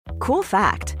Cool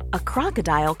fact, a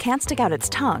crocodile can't stick out its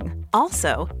tongue.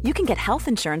 Also, you can get health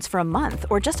insurance for a month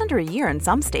or just under a year in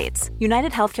some states.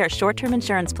 United Healthcare short-term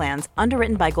insurance plans,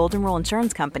 underwritten by Golden Rule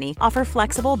Insurance Company, offer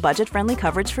flexible, budget-friendly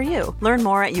coverage for you. Learn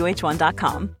more at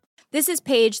uh1.com. This is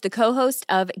Paige, the co-host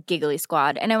of Giggly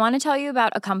Squad, and I want to tell you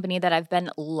about a company that I've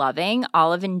been loving,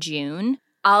 Olive & June.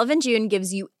 Olive & June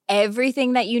gives you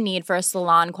everything that you need for a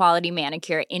salon-quality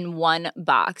manicure in one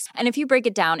box. And if you break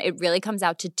it down, it really comes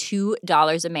out to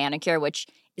 $2 a manicure, which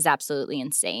is absolutely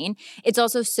insane. It's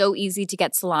also so easy to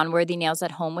get salon-worthy nails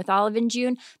at home with Olive &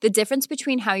 June. The difference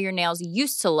between how your nails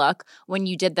used to look when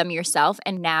you did them yourself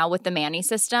and now with the Mani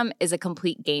system is a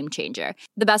complete game changer.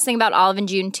 The best thing about Olive &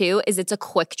 June, too, is it's a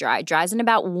quick dry. Dries in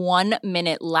about 1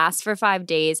 minute, lasts for 5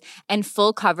 days, and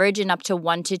full coverage in up to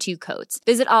 1 to 2 coats.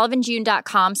 Visit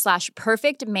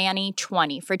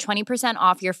oliveandjune.com/perfectmani20 for 20%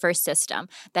 off your first system.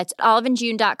 That's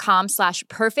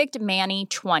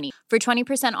oliveandjune.com/perfectmani20 for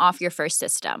 20% off your first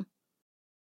system.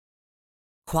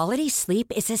 Quality sleep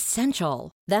is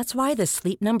essential. That's why the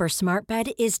Sleep Number Smart Bed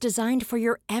is designed for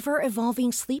your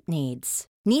ever-evolving sleep needs.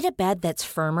 Need a bed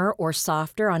that's firmer or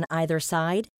softer on either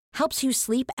side? Helps you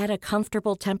sleep at a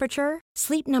comfortable temperature?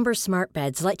 Sleep Number Smart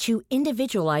Beds let you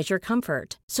individualize your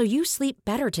comfort so you sleep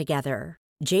better together.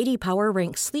 J.D. Power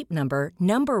ranks Sleep Number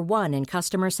 #1 in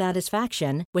customer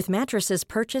satisfaction with mattresses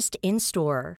purchased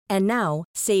in-store. And now,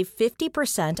 save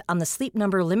 50% on the Sleep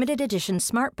Number Limited Edition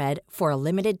Smart Bed for a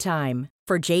limited time.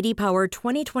 For J.D. Power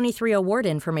 2023 award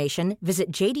information,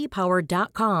 visit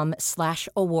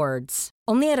jdpower.com/awards.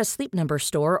 Only at a Sleep Number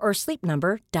store or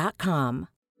sleepnumber.com.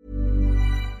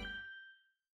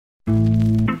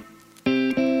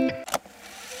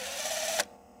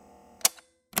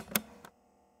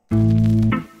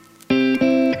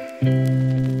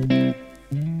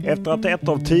 Efter att ett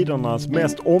av tidernas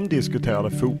mest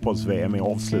omdiskuterade fotbolls-VM är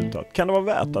avslutat kan det vara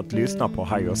värt att lyssna på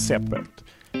Hajo Seppelt.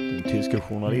 Den tyska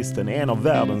journalisten är en av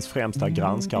världens främsta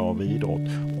granskare av idrott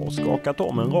och har skakat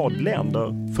om en rad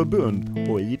länder, förbund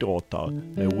och idrottare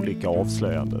med olika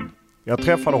avslöjanden. Jag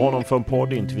träffade honom för en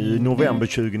poddintervju i november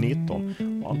 2019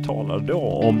 och han talade då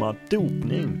om att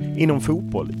dopning inom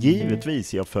fotboll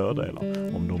givetvis ger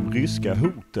fördelar, om de ryska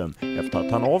hoten efter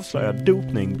att han avslöjade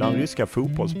dopning bland ryska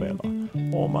fotbollsspelare,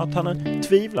 och om att han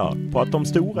tvivlar på att de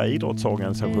stora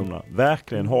idrottsorganisationerna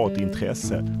verkligen har ett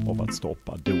intresse av att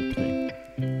stoppa dopning.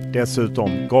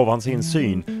 Dessutom gav han sin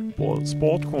syn på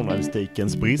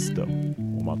sportjournalistikens brister,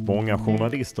 om att många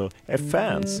journalister är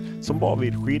fans som bara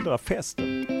vill skildra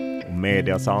festen, och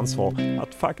medias ansvar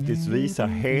att faktiskt visa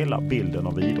hela bilden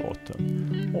av idrotten,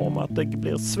 och om att det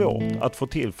blir svårt att få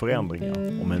till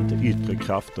förändringar om inte yttre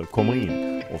krafter kommer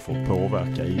in och får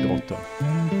påverka idrotten.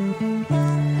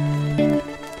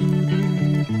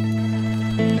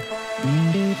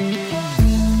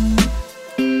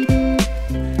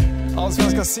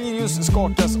 Allsvenska Sirius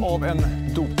skakas av en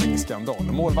dopingskandal.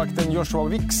 Målvakten Joshua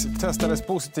Wicks testades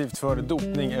positivt för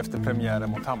dopning efter premiären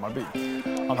mot Hammarby.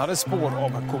 Han hade spår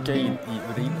av kokain i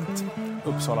urinet.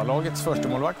 Uppsala-lagets första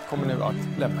målvakt kommer nu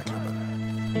att lämna klubben.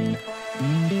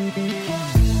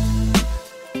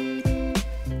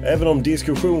 Även om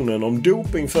diskussionen om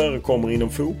doping förekommer inom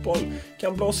fotboll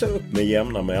kan blåsa upp med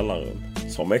jämna mellanrum.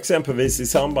 Som exempelvis i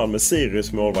samband med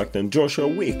Sirius målvakten Joshua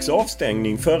Wicks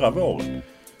avstängning förra våren,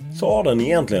 så har den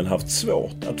egentligen haft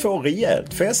svårt att få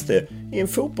rejält fäste i en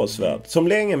fotbollsvärld som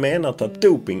länge menat att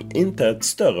doping inte är ett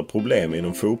större problem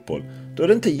inom fotboll, då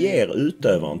det inte ger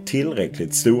utövaren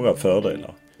tillräckligt stora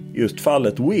fördelar. Just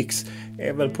fallet Wicks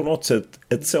är väl på något sätt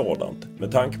ett sådant,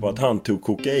 med tanke på att han tog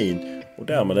kokain och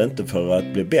därmed inte för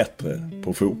att bli bättre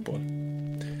på fotboll.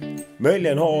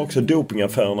 Möjligen har också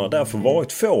dopingaffärerna därför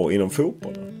varit få inom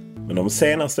fotbollen. Men de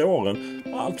senaste åren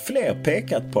har allt fler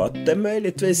pekat på att det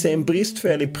möjligtvis är en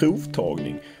bristfällig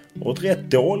provtagning och ett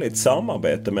rätt dåligt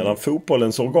samarbete mellan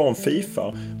fotbollens organ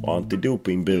FIFA och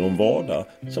antidopingbyrån WADA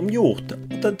som gjort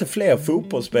att inte fler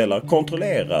fotbollsspelare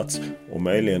kontrollerats och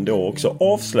möjligen då också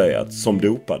avslöjats som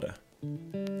dopade.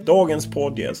 Dagens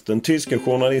poddgäst, den tyska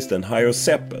journalisten Hajo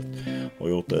Seppelt, har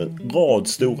gjort en rad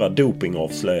stora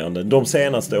dopingavslöjanden de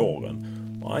senaste åren.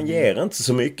 Och han ger inte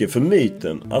så mycket för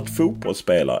myten att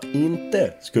fotbollsspelare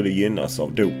inte skulle gynnas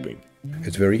av doping.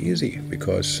 It's very easy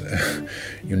because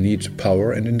you need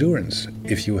power and endurance.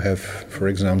 If you have, for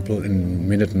example, in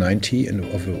minute 90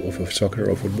 of a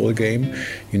soccer or football game,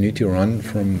 you need to run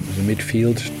from the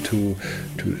midfield to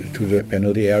the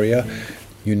penalty area.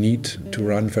 You need to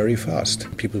run very fast.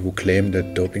 People who claim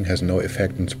that doping has no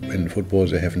effect in football,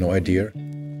 they have no idea.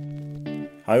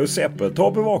 Hajo Seppelt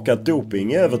har bevakat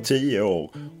doping i över 10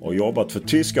 år och jobbat för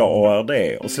tyska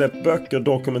ARD och släppt böcker,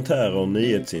 dokumentärer och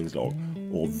nyhetsinslag.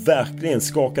 och verkligen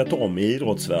skakat om i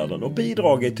idrottsvärlden och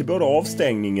bidragit till både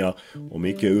avstängningar och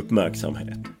mycket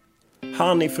uppmärksamhet.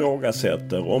 Han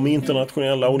ifrågasätter om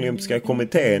internationella olympiska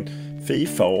kommittén,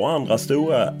 FIFA och andra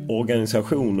stora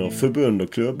organisationer, förbund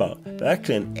och klubbar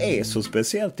verkligen är så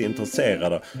speciellt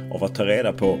intresserade av att ta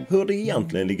reda på hur det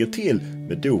egentligen ligger till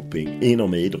med doping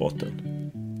inom idrotten.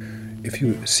 If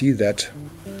you see that,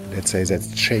 let's say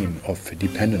that chain of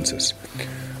dependencies,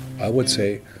 I would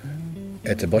say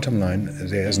at the bottom line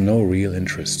there is no real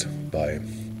interest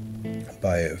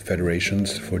by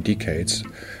federations for decades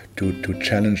to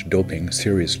challenge doping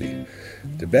seriously.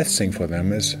 The best thing for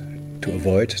them is to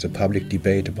avoid the public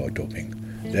debate about doping.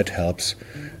 That helps,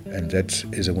 and that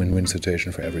is a win-win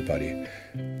situation for everybody.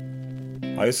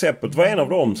 Giuseppe var en av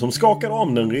dem som skakade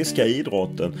om den ryska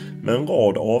idrotten med en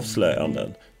rad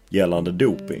avslöjanden gällande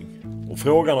doping. Och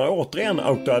frågan har återigen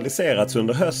aktualiserats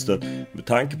under hösten med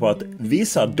tanke på att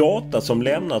vissa data som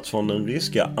lämnats från den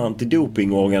ryska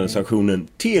antidopingorganisationen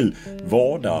till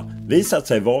WADA visat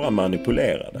sig vara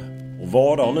manipulerade. Och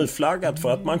WADA har nu flaggat för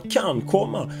att man kan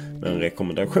komma med en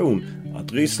rekommendation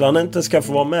att Ryssland inte ska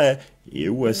få vara med i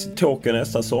OS i Tokyo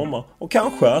nästa sommar och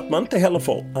kanske att man inte heller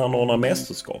får anordna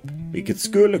mästerskap, vilket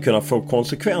skulle kunna få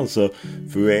konsekvenser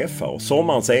för UEFA och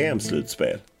sommarens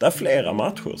EM-slutspel där flera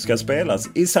matcher ska spelas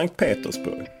i Sankt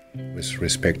Petersburg. With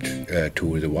respect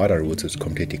to the WADA rules, it's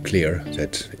completely clear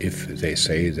that if they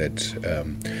say that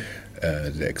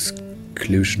the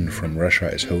exclusion from Russia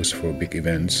as host for big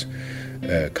events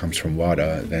comes from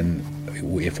WADA, then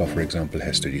UEFA, for example,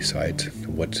 has to decide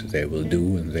what they will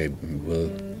do, and they will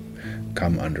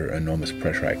come under enormous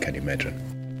pressure, I can imagine.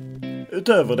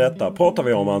 Utöver detta pratar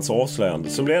vi om hans avslöjande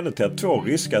som ledde till att 2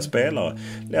 ryska spelare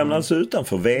lämnades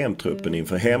utanför VM-truppen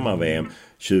inför hemma-VM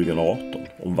 2018.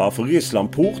 Om varför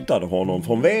Ryssland portade honom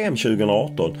från VM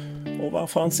 2018 och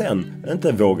varför han sen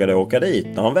inte vågade åka dit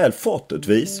när han väl fått ett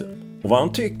visum. Och vad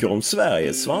han tycker om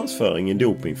Sveriges svansföring i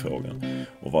dopingfrågan.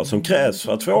 Och vad som krävs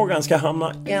för att frågan ska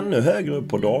hamna ännu högre upp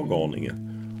på dagordningen.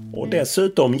 Och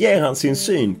dessutom ger han sin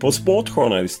syn på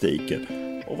sportjournalistiken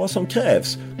och vad som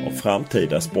krävs av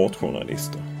framtida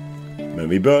sportjournalister. Men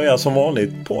vi börjar som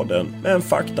vanligt podden med en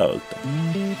faktaruta.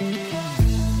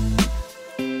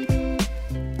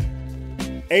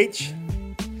 Age?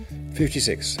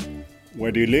 56.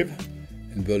 Where do you live?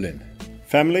 In Berlin.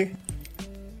 Family?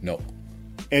 No.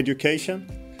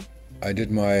 Education? I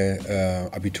did my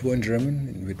Abitur in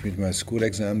German with my school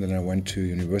exam. Then I went to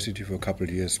university for a couple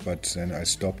of years, but then I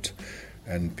stopped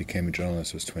and became a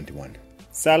journalist. I was 21.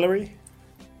 Salary?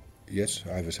 Yes,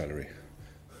 I have a salary.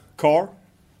 Car?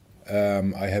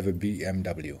 I have a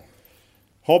BMW.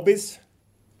 Hobbies?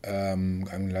 I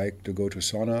like to go to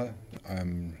sauna. I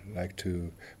like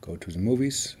to go to the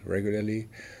movies regularly.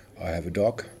 I have a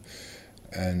dog,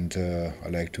 and I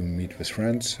like to meet with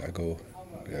friends. I go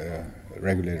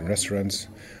regularly in restaurants.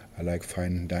 I like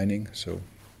fine dining. So,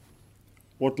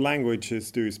 what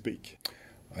languages do you speak?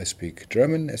 I speak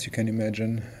German, as you can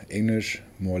imagine, English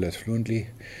more or less fluently,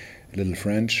 a little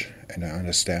French, and I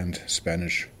understand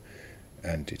Spanish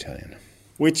and Italian.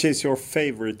 Which is your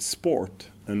favorite sport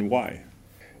and why?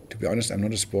 To be honest, I'm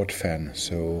not a sport fan,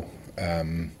 so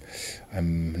I'm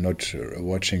not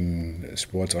watching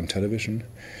sports on television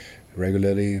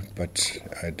regularly, but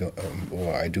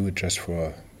I do it just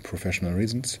for professional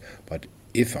reasons. But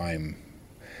if I'm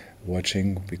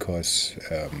watching because,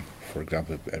 for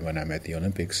example, when I'm at the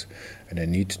Olympics and I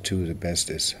need to, the best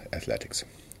is athletics.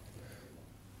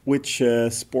 Which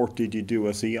sport did you do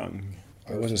as a young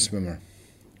person? I was a swimmer.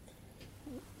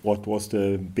 What was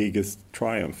the biggest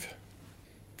triumph?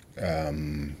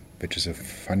 Which is a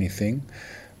funny thing.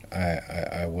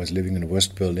 I was living in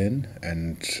West Berlin,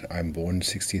 and I'm born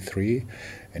 1963,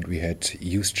 and we had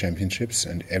youth championships,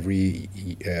 and every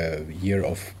year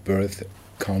of birth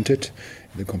counted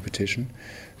in the competition.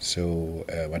 So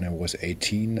when I was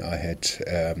 18, I had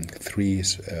 3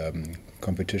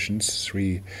 competitions,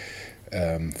 3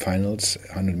 finals: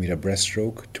 100-meter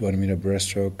breaststroke, 200-meter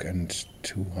breaststroke, and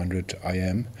 200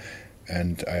 IM.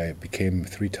 And I became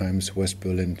 3 times West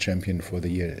Berlin champion for the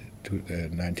year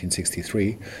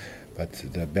 1963. But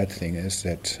the bad thing is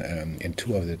that in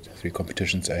 2 of the 3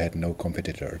 competitions I had no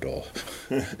competitor at all.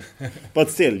 But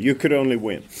still, you could only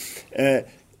win.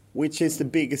 Which is the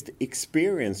biggest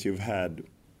experience you've had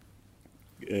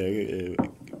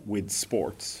with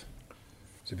sports?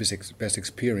 The best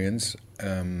experience,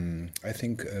 I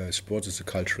think sports is a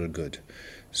cultural good.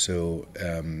 So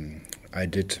I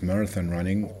did marathon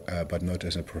running, but not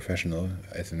as a professional,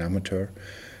 as an amateur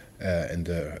in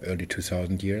the early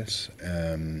 2000 years.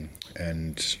 And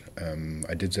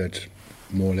I did that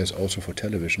more or less also for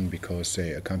television because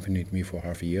they accompanied me for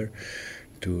half a year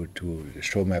to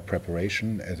show my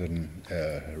preparation as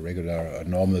a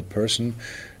normal person,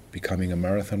 becoming a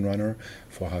marathon runner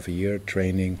for half a year,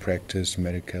 training, practice,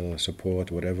 medical support,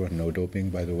 whatever, no doping,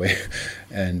 by the way.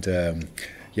 And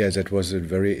that was a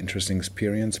very interesting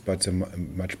experience, but a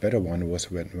much better one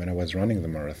was when I was running the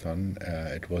marathon.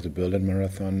 It was a Berlin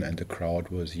Marathon, and the crowd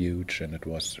was huge, and it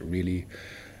was really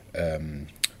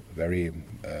very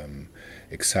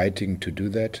exciting to do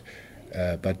that.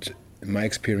 But my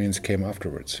experience came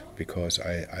afterwards, because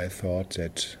I thought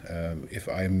that if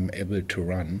I'm able to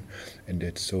run, and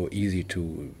it's so easy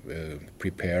to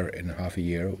prepare in half a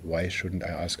year, why shouldn't I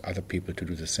ask other people to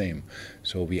do the same?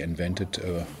 So we invented,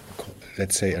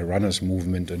 let's say, a runners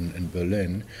movement in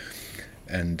Berlin,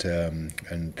 and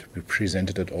we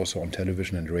presented it also on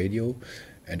television and radio,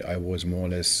 and I was more or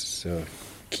less a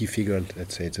key figure,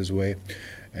 let's say it this way.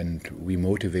 And we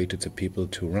motivated the people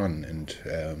to run, and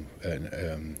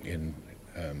in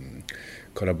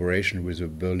collaboration with a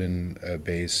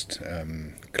Berlin-based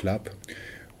club,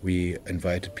 we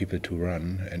invited people to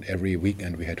run, and every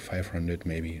weekend we had 500,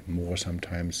 maybe more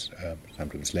sometimes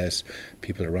less,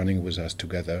 people running with us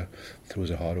together through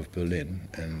the heart of Berlin.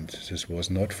 And this was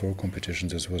not for competition,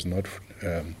 this was not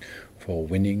for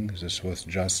winning, this was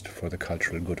just for the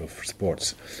cultural good of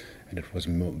sports. And it was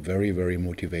very, very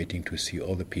motivating to see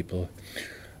all the people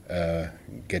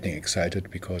getting excited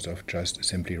because of just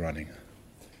simply running.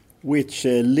 Which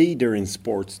leader in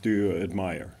sports do you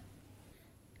admire?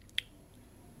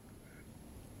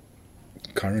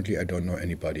 Currently, I don't know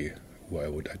anybody who I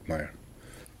would admire.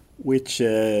 Which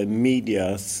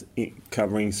medias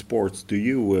covering sports do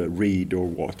you read or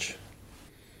watch?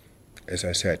 As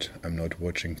I said, I'm not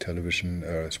watching television,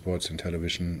 sports and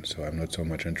television, so I'm not so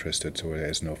much interested, so there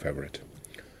is no favorite.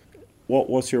 What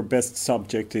was your best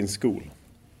subject in school?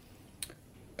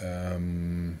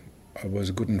 I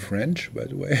was good in French, by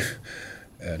the way.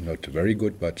 Not very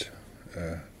good, but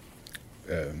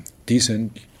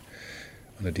decent,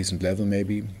 on a decent level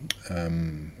maybe.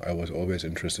 I was always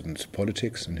interested in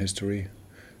politics and history,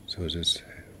 so this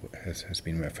has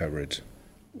been my favorite.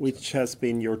 Which has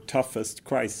been your toughest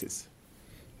crisis?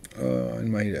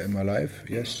 In my life,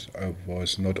 yes. I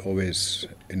was not always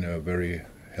in a very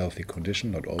healthy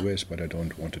condition, not always, but I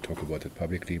don't want to talk about it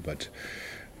publicly. But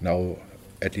now,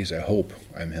 at least I hope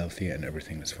I'm healthy and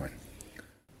everything is fine.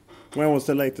 When was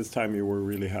the latest time you were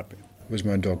really happy? With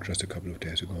my dog just a couple of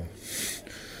days ago.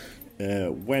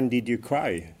 When did you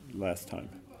cry last time?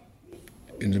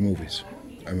 In the movies.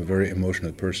 I'm a very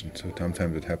emotional person, so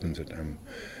sometimes it happens that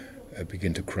I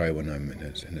begin to cry when I'm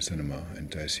in a cinema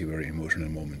and I see very emotional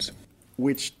moments.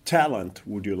 Which talent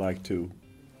would you like to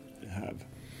have?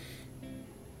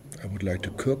 I would like to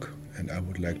cook, and I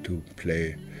would like to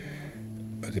play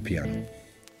the piano.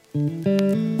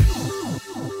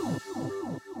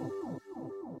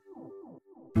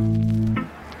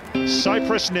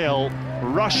 Cyprus 0,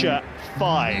 Russia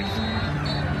 5.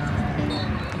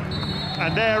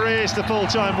 And there is the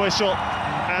full-time whistle,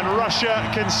 and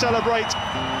Russia can celebrate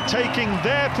taking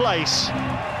their place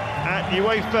at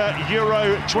UEFA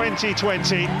Euro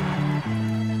 2020.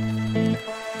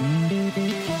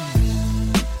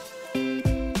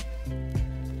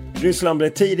 Ryssland blev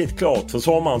tidigt klart för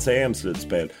sommarens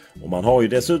EM-slutspel, och man har ju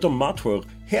dessutom matcher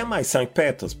hemma i Sankt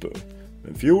Petersburg.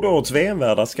 Men fjolårets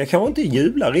VM-värdar ska kanske inte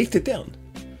jubla riktigt än.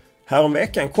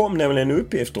 Häromveckan kom nämligen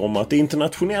uppgifter om att det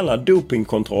internationella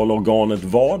dopingkontrollorganet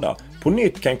WADA på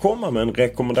nytt kan komma med en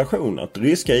rekommendation att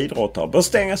ryska idrottare bör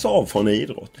stängas av från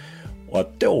idrott, och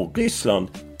att då Ryssland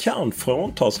kan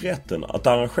fråntas rätten att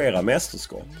arrangera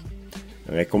mästerskap.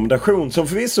 En rekommendation som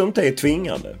förvisso inte är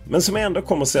tvingande, men som ändå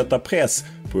kommer sätta press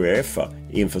på UEFA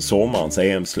inför sommarens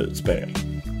EM-slutspel.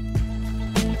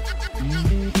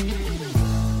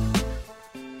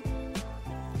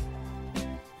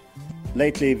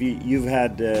 Lately you've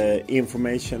had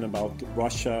information about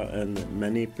Russia and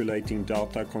manipulating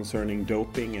data concerning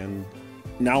doping, and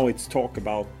now it's talk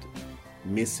about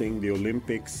missing the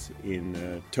Olympics in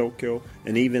Tokyo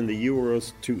and even the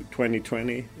Euros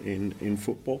 2020 in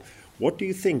football. What do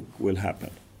you think will happen?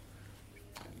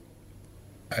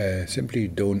 I simply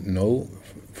don't know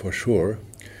for sure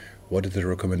what is the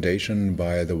recommendation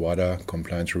by the WADA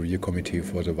Compliance Review Committee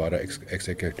for the WADA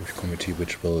Executive Committee,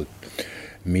 which will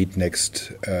meet in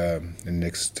the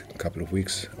next couple of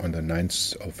weeks on the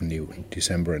 9th of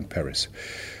December in Paris.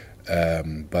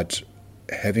 But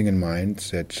having in mind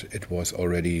that it was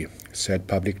already said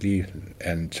publicly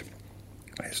and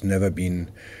has never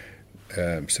been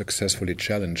successfully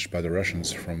challenged by the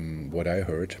Russians, from what I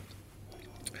heard,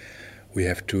 we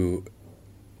have to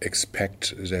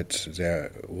expect that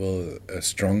there will a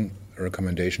strong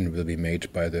recommendation will be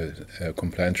made by the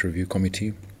Compliance Review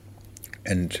Committee,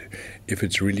 and if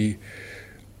it's really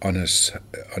on a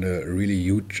really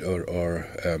huge or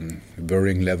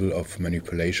worrying level of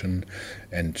manipulation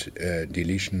and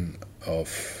deletion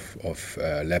of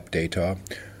lab data,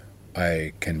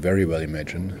 I can very well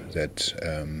imagine that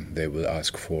they will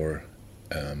ask for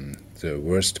the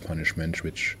worst punishment,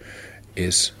 which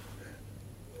is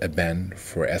a ban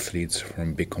for athletes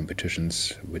from big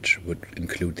competitions, which would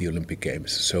include the Olympic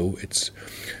Games. So it's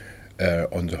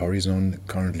on the horizon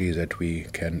currently that we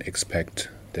can expect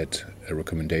that a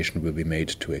recommendation will be made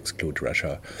to exclude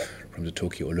Russia from the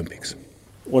Tokyo Olympics.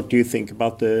 What do you think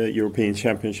about the European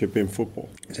Championship in football?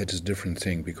 That is a different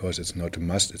thing because it's not a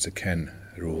must, it's a can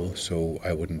rule. So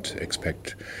I wouldn't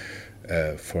expect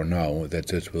for now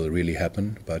that it will really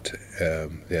happen. But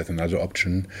there's another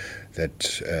option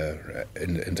that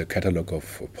in the catalogue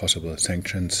of possible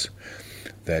sanctions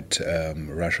that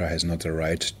Russia has not the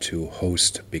right to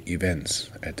host big events.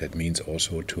 And that means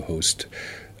also to host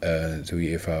the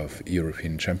UEFA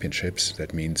European Championships.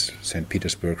 That means St.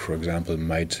 Petersburg, for example,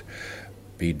 might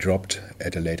be dropped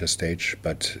at a later stage,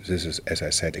 but this is, as I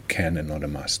said, a can and not a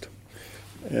must.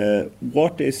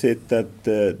 What is it that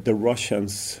the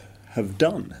Russians have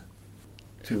done?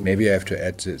 Maybe I have to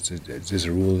add this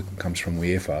rule comes from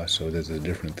UEFA, so there's a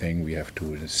different thing. We have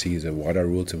to see the WADA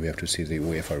rules and we have to see the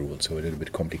UEFA rules, so a little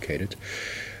bit complicated.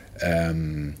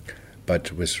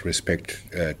 But with respect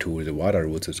to the WADA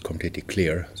rules, it's completely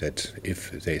clear that if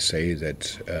they say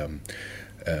that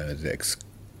the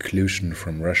exclusion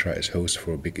from Russia as host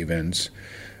for big events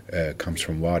comes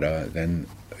from WADA, then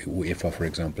UEFA, for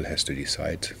example, has to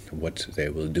decide what they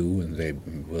will do, and they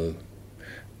will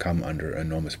come under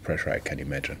enormous pressure, I can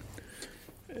imagine.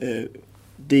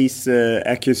 These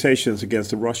accusations against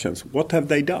the Russians, what have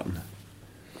they done?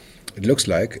 It looks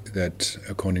like that,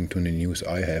 according to the news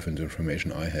I have and the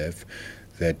information I have,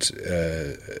 that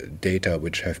data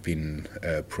which have been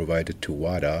provided to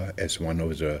WADA as one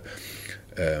of the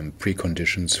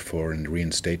preconditions for a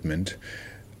reinstatement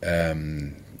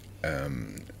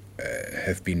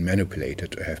have been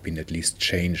manipulated or have been at least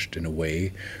changed in a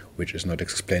way which is not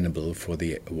explainable for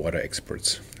the WADA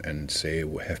experts. And they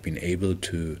have been able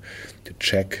to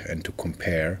check and to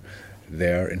compare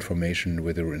their information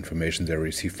with the information they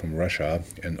received from Russia.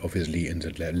 And obviously in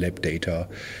the lab data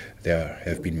there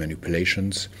have been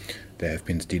manipulations, there have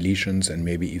been deletions, and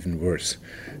maybe even worse.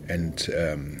 And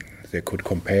they could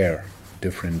compare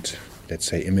different, let's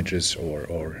say, images or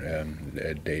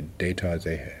data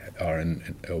they are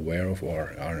aware of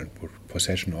or are in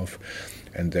possession of,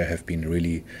 and there have been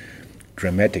really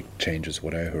dramatic changes.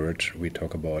 What I heard, we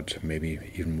talk about maybe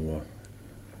even more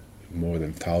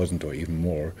than 1,000 or even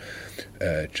more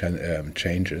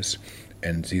changes,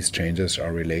 and these changes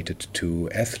are related to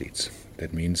athletes.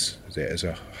 That means there is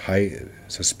a high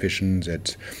suspicion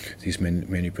that these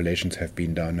manipulations have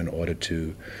been done in order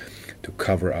to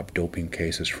cover up doping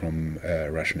cases from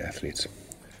Russian athletes.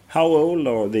 How old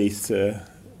are these data?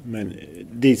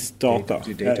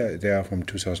 The data, they are from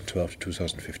 2012 to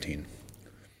 2015.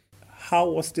 How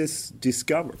was this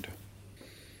discovered?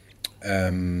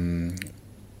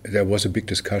 There was a big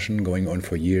discussion going on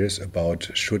for years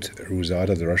about should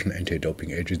RUSADA, the Russian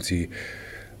anti-doping agency,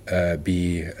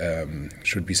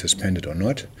 should be suspended or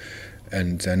not.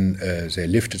 And then they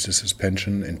lifted the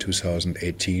suspension in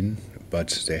 2018,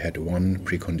 but they had one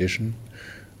precondition,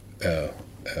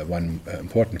 one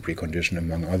important precondition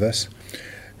among others.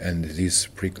 And this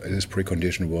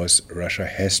precondition was Russia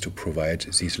has to provide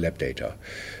these lab data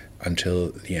until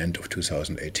the end of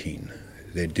 2018.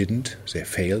 They didn't, they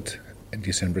failed in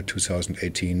December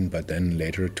 2018, but then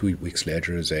later, 2 weeks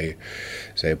later, they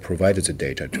provided the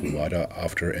data to WADA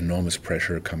after enormous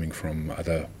pressure coming from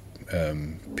other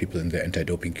people in the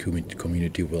anti-doping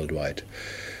community worldwide.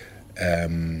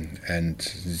 And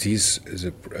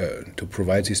to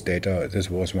provide this data,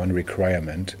 this was one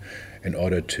requirement in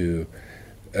order to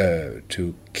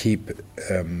keep the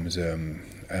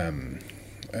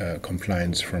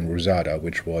compliance from RUSADA,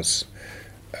 which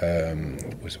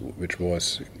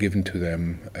was given to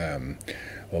them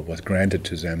or was granted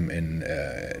to them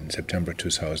in September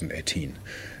 2018.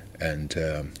 And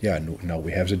now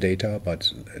we have the data,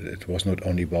 but it was not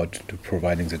only about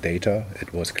providing the data.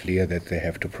 It was clear that they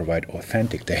have to provide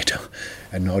authentic data,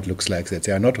 and now it looks like that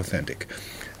they are not authentic,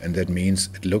 and that means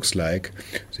it looks like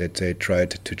that they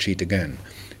tried to cheat again.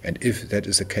 And if that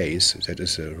is the case, that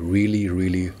is a really,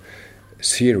 really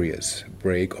serious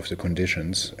break of the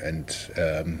conditions. And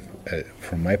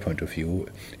from my point of view,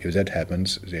 if that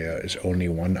happens, there is only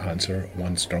one answer,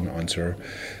 one strong answer.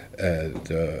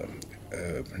 The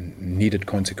needed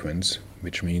consequence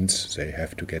which means they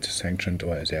have to get sanctioned,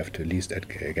 or they have to at least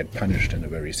get punished in a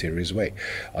very serious way.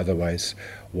 Otherwise,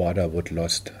 WADA would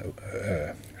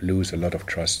lose a lot of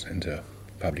trust in the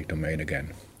public domain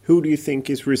again. Who do you think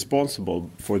is responsible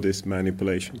for this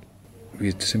manipulation?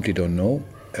 We simply don't know.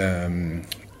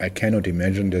 I cannot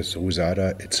imagine that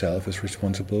USADA itself is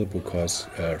responsible, because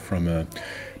from a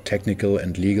technical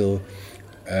and legal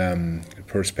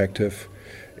perspective,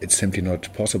 it's simply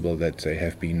not possible that they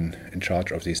have been in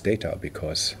charge of this data,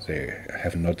 because they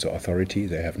have not the authority,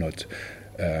 they have not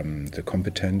the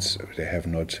competence, they have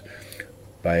not,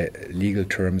 by legal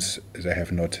terms, they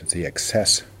have not the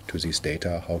access to these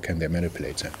data. How can they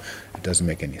manipulate them? It doesn't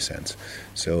make any sense.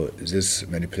 So this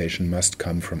manipulation must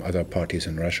come from other parties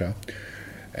in Russia.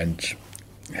 And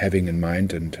having in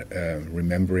mind and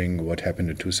remembering what happened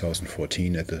in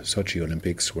 2014 at the Sochi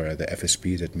Olympics, where the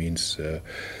FSB, that means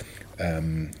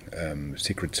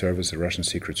Secret Service, the Russian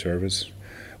Secret Service,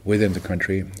 within the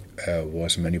country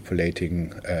was manipulating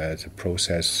the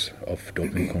process of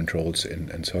doping controls in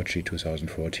Sochi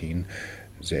 2014,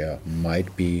 there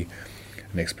might be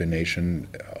an explanation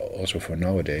also for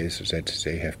nowadays that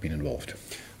they have been involved.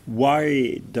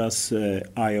 Why does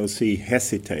IOC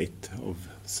hesitate of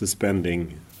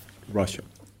suspending Russia?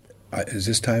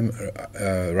 This time,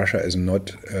 Russia is not.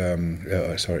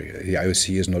 The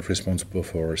IOC is not responsible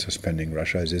for suspending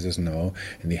Russia. This is now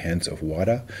in the hands of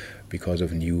WADA because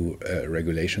of new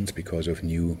regulations, because of the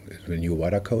new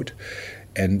WADA code,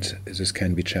 and this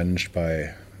can be challenged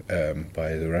by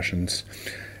the Russians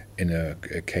in a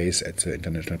case at the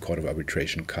International Court of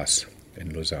Arbitration, CAS,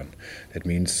 in Lausanne. That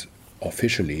means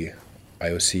officially,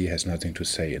 IOC has nothing to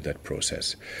say in that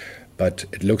process. But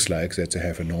it looks like that they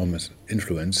have enormous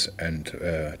influence, and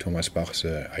Thomas Bach,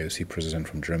 the IOC president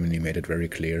from Germany, made it very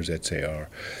clear that they are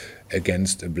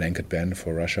against a blanket ban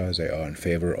for Russia. They are in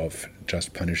favor of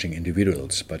just punishing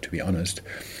individuals. But to be honest,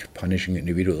 punishing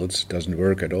individuals doesn't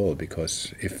work at all,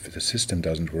 because if the system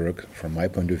doesn't work, from my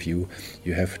point of view,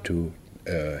 you have to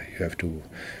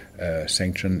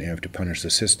sanction, you have to punish the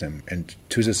system. And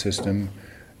to the system,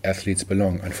 athletes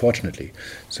belong, unfortunately.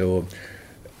 So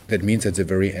that means at the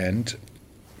very end,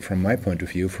 from my point of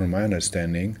view, from my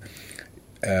understanding,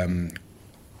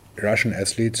 Russian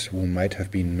athletes who might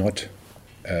have been not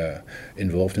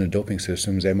involved in the doping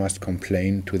system, they must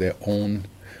complain to their own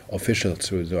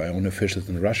officials,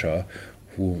 in Russia,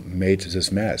 who made this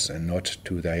mess, and not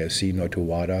to the IOC, not to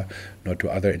WADA, not to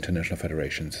other international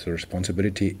federations. The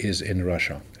responsibility is in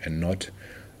Russia and not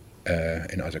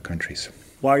in other countries.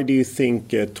 Why do you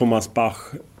think Thomas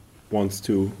Bach wants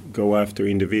to go after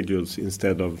individuals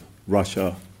instead of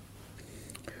Russia?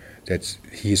 That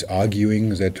he's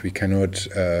arguing that we cannot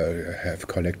have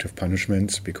collective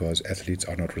punishments because athletes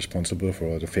are not responsible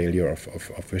for the failure of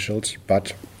officials.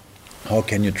 But how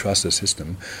can you trust the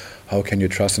system? How can you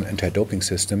trust an anti-doping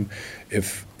system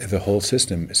if the whole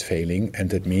system is failing? And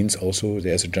that means also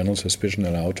there's a general suspicion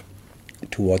allowed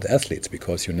toward athletes,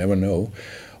 because you never know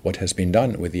what has been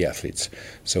done with the athletes.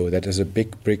 So that is a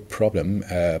big problem,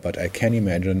 but I can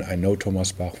imagine, I know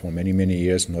Thomas Bach for many, many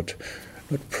years, not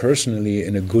personally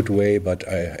in a good way, but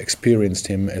I experienced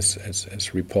him as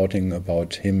reporting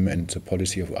about him and the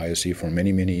policy of IOC for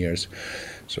many, many years.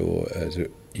 So the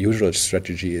usual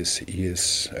strategy is he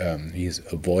is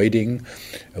avoiding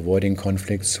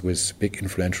conflicts with big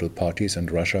influential parties, and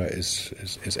Russia is,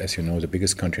 as you know, the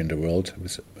biggest country in the world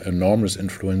with enormous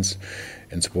influence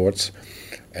in sports.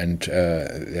 And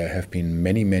there have been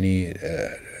many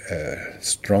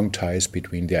strong ties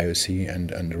between the IOC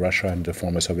and Russia and the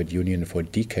former Soviet Union for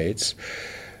decades.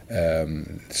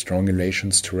 Strong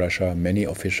relations to Russia, many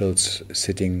officials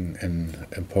sitting in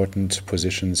important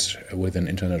positions within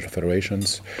international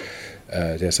federations.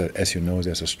 As you know,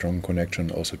 there's a strong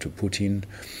connection also to Putin.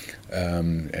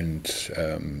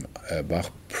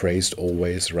 Bach praised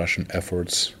always Russian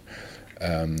efforts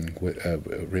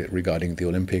regarding the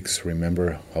Olympics.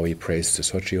 Remember how he praised the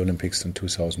Sochi Olympics in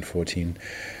 2014.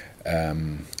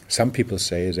 Some people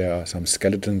say there are some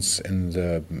skeletons in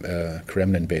the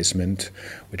Kremlin basement,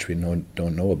 which we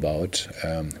don't know about,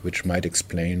 which might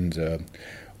explain the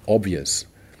obvious,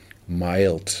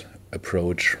 mild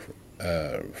approach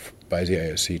by the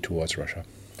IOC towards Russia.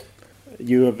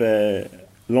 You have a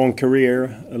long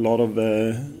career, a lot of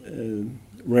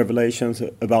revelations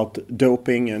about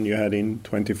doping, and you had in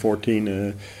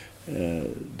 2014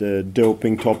 the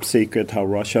doping top secret, how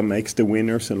Russia makes the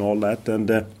winners and all that.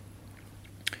 And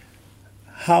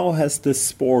how has the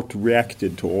sport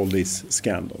reacted to all these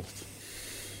scandals?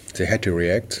 They had to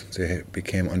react. They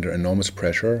became under enormous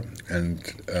pressure, and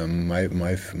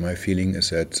my feeling is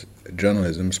that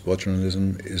journalism, sports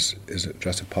journalism, is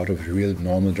just a part of real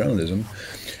normal journalism,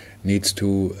 needs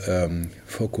to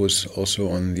focus also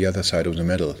on the other side of the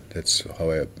medal. That's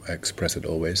how I express it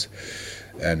always.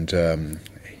 And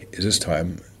this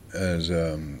time,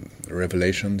 the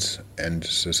revelations and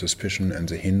the suspicion and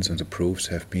the hints and the proofs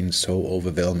have been so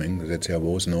overwhelming that there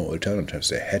was no alternatives.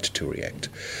 They had to react.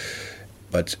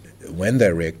 But when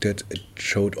they reacted, it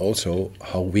showed also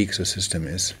how weak the system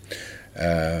is.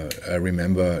 I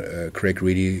remember Craig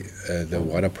Reedy, the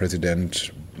WADA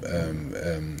president,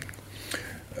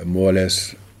 more or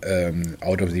less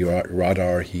out of the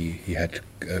radar. He had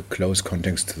close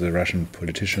contacts to the Russian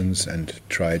politicians and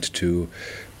tried to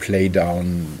play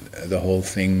down the whole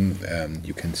thing.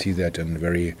 You can see that in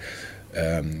very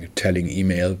telling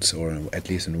emails, or at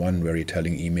least in one very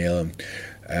telling email.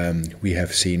 We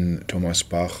have seen Thomas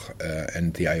Bach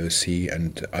and the IOC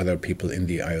and other people in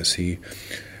the IOC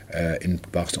in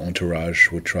Bach's entourage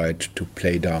who tried to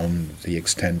play down the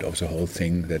extent of the whole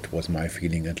thing. That was my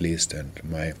feeling, at least, and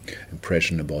my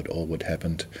impression about all what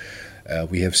happened.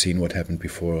 We have seen what happened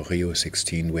before Rio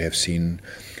 16. We have seen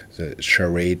the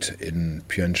charade in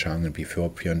Pyeongchang and before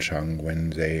Pyeongchang when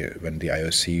the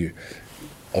IOC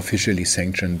officially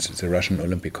sanctioned the Russian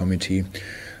Olympic Committee,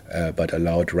 but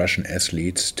allowed Russian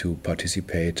athletes to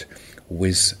participate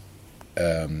with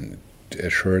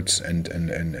shirts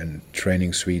and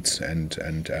training suits and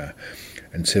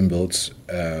symbols,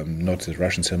 not the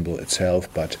Russian symbol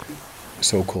itself, but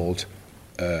so-called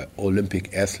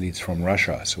Olympic athletes from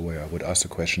Russia. So I would ask the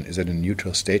question, is it a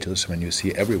neutral status when you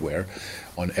see everywhere,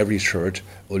 on every shirt,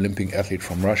 Olympic athlete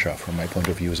from Russia? From my point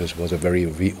of view, this was a very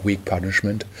weak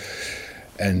punishment.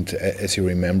 And as you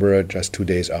remember, just 2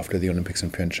 days after the Olympics in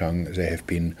Pyeongchang, they have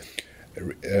been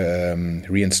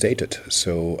reinstated.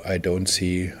 So I don't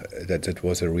see that it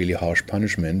was a really harsh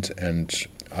punishment. And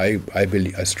I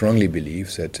strongly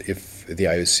believe that if the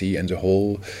IOC and the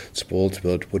whole sports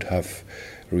world would have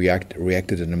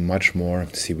reacted in a much more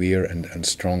severe and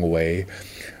strong way,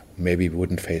 maybe we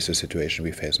wouldn't face the situation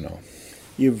we face now.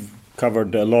 You've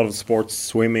covered a lot of sports,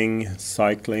 swimming,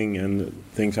 cycling and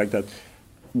things like that.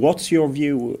 What's your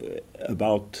view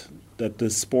about that the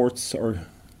sports are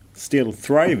still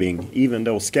thriving, even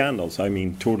those scandals? I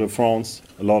mean, Tour de France,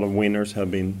 a lot of winners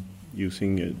have been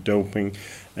using doping,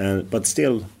 but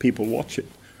still people watch it.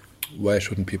 Why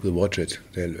shouldn't people watch it?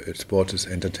 Sport is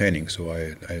entertaining, so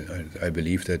I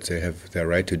believe that they have their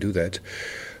right to do that.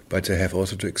 But they have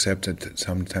also to accept that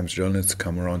sometimes journalists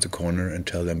come around the corner and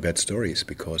tell them bad stories,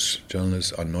 because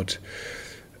journalists are not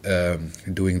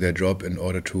doing their job in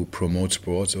order to promote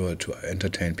sports or to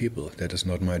entertain people. That is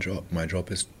not my job. My job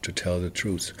is to tell the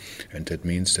truth, and that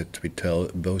means that we tell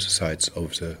both sides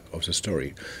of the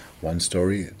story. One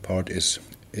story part is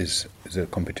the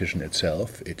competition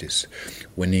itself. It is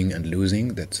winning and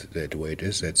losing. That's the way it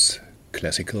is. That's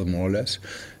classical, more or less.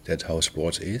 That's how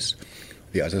sports is.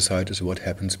 The other side is what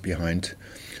happens behind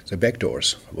the back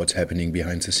doors, what's happening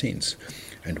behind the scenes.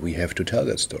 And we have to tell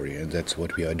that story, and that's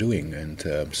what we are doing. And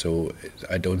so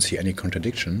I don't see any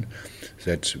contradiction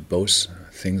that both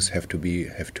things have to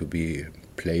be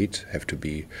played, have to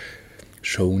be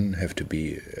shown, have to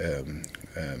be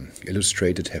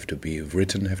illustrated, have to be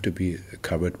written, have to be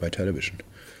covered by television.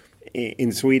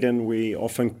 In Sweden, we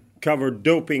often cover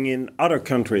doping in other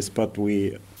countries, but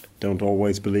we don't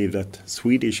always believe that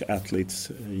Swedish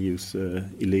athletes use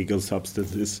illegal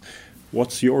substances.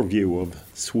 What's your view of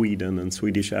Sweden and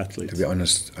Swedish athletes? To be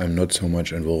honest, I'm not so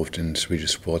much involved in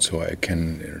Swedish sports, so I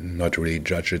can not really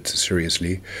judge it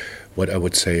seriously. What I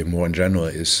would say more in general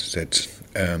is that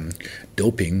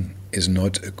doping is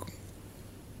not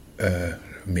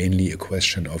mainly a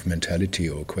question of mentality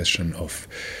or a question of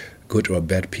good or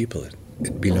bad people.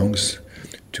 It belongs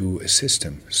to a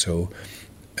system. So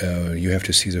you have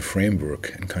to see the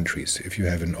framework in countries. If you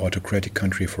have an autocratic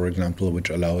country, for example,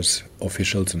 which allows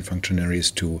officials and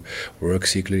functionaries to work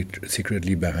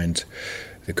secretly behind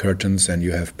the curtains, then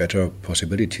you have better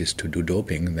possibilities to do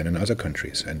doping than in other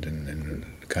countries. And in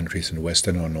countries in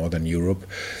Western or Northern Europe,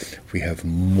 we have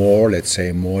more, let's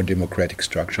say, more democratic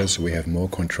structures. We have more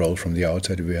control from the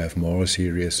outside. We have more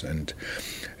serious and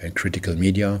critical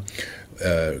media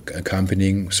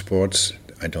accompanying sports.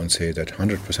 I don't say that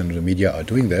 100% of the media are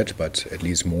doing that, but at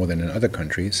least more than in other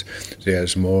countries.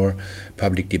 There's more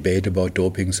public debate about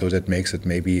doping, so that makes it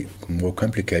maybe more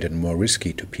complicated and more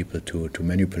risky to people to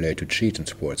manipulate, to cheat in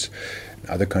sports. In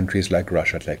other countries like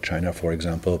Russia, like China, for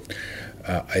example,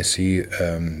 I see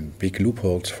big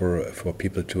loopholes for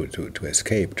people to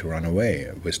escape, to run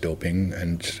away with doping,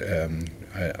 and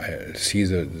I see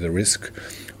the risk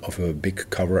of a big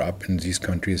cover-up in these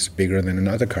countries bigger than in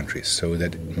other countries. So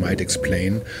that might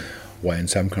explain why in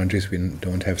some countries we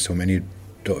don't have so many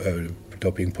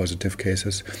doping positive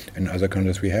cases. In other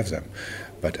countries we have them.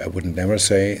 But I would never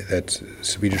say that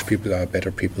Swedish people are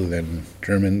better people than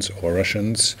Germans or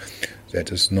Russians.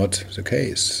 That is not the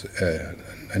case.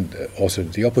 And also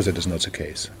the opposite is not the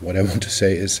case. What I want to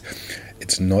say is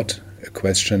it's not a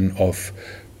question of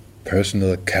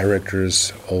personal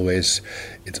characters always.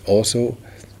 It's also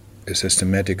a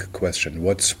systematic question.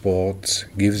 What sports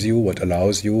gives you, what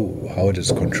allows you, how it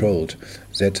is controlled.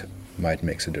 That might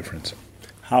make a difference.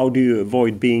 How do you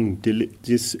avoid being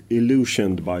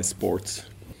disillusioned by sports?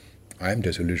 I'm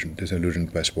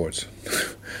disillusioned by sports.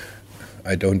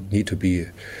 I don't need to be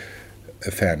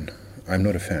a fan. I'm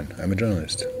not a fan. I'm a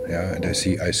journalist. Yeah, and I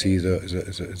see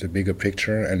the bigger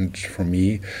picture. And for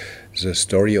me, the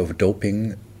story of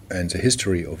doping and the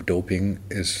history of doping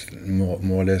is more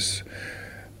or less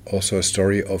also a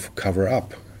story of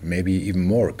cover-up. Maybe even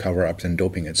more cover-up than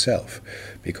doping itself.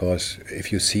 Because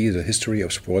if you see the history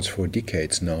of sports for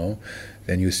decades now,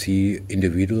 then you see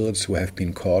individuals who have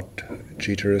been caught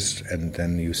cheaters, and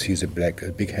then you see the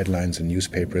big headlines in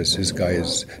newspapers, this guy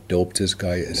is doped, this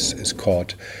guy is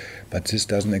caught. But this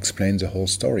doesn't explain the whole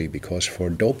story, because for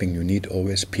doping you need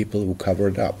always people who cover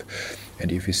it up.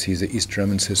 And if you see the East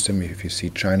German system, if you see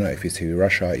China, if you see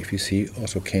Russia, if you see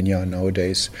also Kenya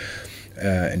nowadays,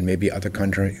 and maybe other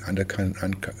countries,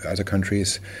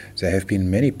 there have been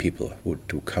many people who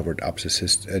covered up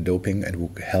the doping and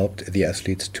who helped the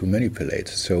athletes to manipulate.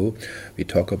 So we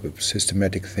talk about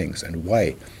systematic things. And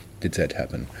why did that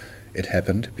happen? It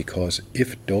happened because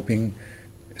if doping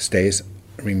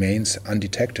remains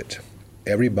undetected,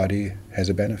 everybody has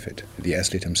a benefit. The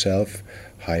athlete himself,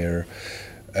 higher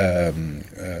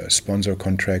sponsor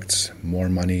contracts, more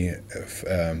money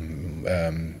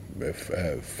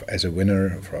as a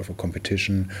winner of a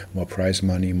competition, more prize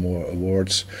money, more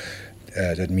awards.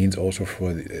 That means also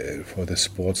for the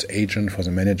sports agent, for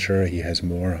the manager, he has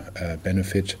more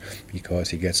benefit because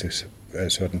he gets a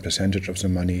certain percentage of the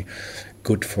money.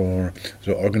 Good for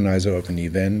the organizer of an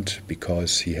event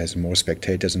because he has more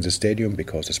spectators in the stadium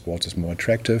because the sport is more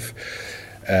attractive.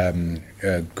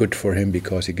 Good for him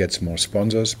because he gets more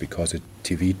sponsors, because the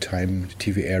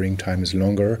TV airing time is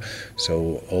longer,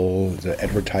 so all the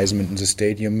advertisement in the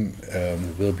stadium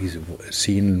will be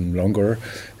seen longer.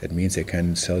 That means they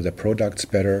can sell their products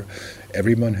better.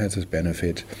 Everyone has this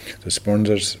benefit. The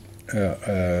sponsors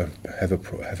have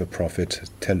a profit.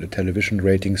 Television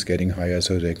ratings getting higher,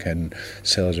 so they can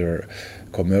sell their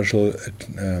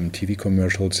TV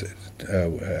commercials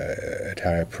at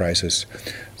higher prices.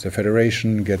 The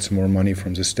federation gets more money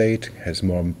from the state, has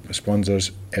more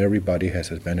sponsors. Everybody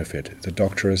has a benefit. The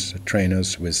doctors, the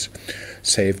trainers with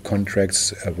safe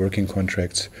contracts, working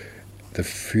contracts, the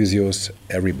physios,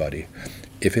 everybody.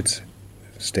 If it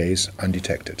stays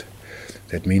undetected,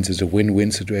 that means it's a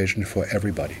win-win situation for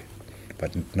everybody.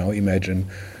 But now imagine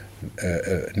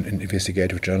an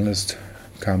investigative journalist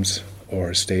comes, or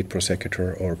a state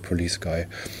prosecutor or police guy,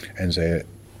 and they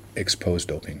expose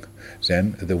doping.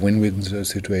 Then the win-win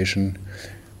situation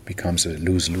becomes a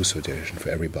lose-lose situation for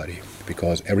everybody,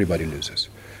 because everybody loses.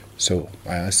 So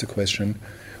I ask the question,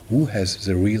 who has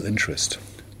the real interest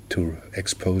to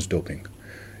expose doping?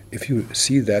 If you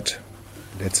see that,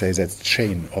 let's say that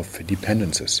chain of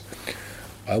dependencies,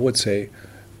 I would say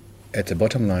at the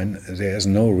bottom line, there is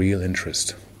no real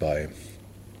interest by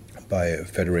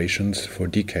federations for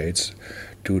decades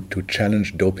to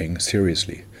challenge doping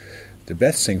seriously. The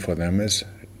best thing for them is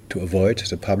to avoid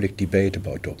the public debate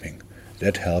about doping.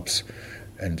 That helps,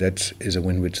 and that is a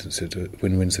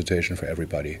win-win situation for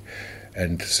everybody.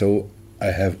 And so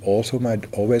I have also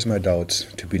always my doubts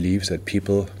to believe that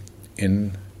people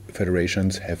in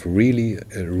federations have a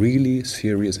really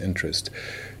serious interest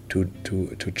to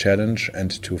challenge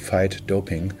and to fight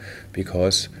doping,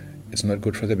 because it's not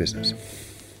good for the business.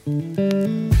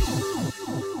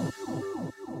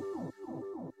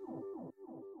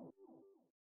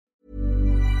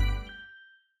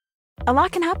 A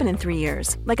lot can happen in 3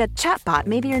 years, like a chatbot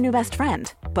may be your new best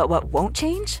friend. But what won't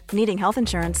change? Needing health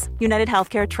insurance. United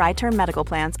Healthcare Tri-Term Medical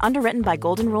Plans, underwritten by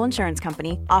Golden Rule Insurance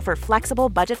Company, offer flexible,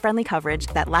 budget-friendly coverage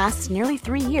that lasts nearly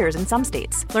 3 years in some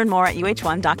states. Learn more at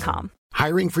uh1.com.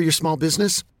 Hiring for your small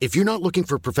business? If you're not looking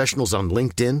for professionals on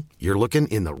LinkedIn, you're looking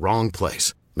in the wrong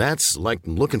place. That's like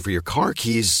looking for your car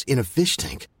keys in a fish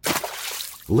tank.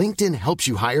 LinkedIn helps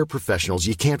you hire professionals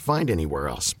you can't find anywhere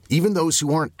else, even those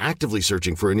who aren't actively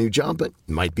searching for a new job but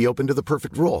might be open to the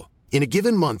perfect role. In a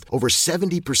given month, over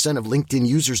 70% of LinkedIn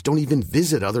users don't even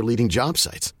visit other leading job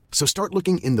sites. So start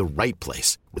looking in the right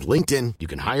place. With LinkedIn, you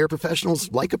can hire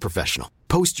professionals like a professional.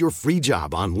 Post your free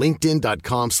job on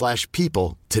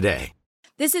linkedin.com/people today.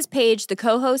 This is Paige, the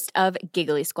co-host of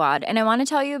Giggly Squad, and I want to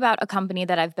tell you about a company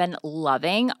that I've been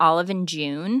loving, Olive &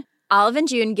 June. Olive &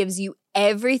 June gives you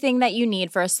everything that you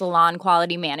need for a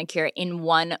salon-quality manicure in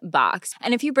one box.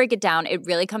 And if you break it down, it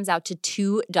really comes out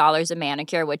to $2 a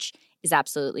manicure, which is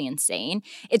absolutely insane.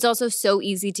 It's also so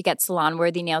easy to get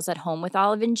salon-worthy nails at home with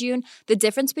Olive & June. The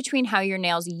difference between how your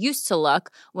nails used to look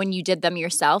when you did them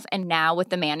yourself and now with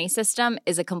the Mani system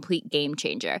is a complete game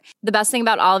changer. The best thing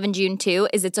about Olive & June, too,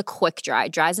 is it's a quick dry.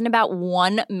 Dries in about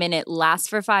 1 minute, lasts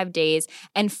for 5 days,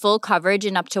 and full coverage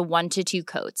in up to 1 to 2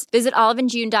 coats. Visit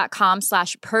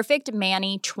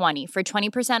oliveandjune.com/perfectmani20 for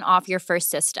 20% off your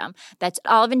first system. That's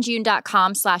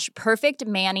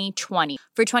oliveandjune.com/perfectmani20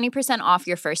 for 20% off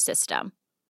your first system.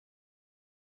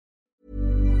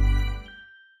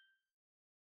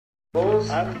 Both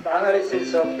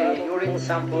analysis of the urine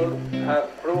sample have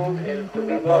proved to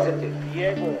be positive.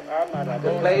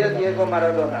 The player Diego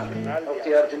Maradona of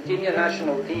the Argentina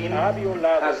national team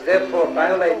has therefore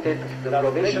violated the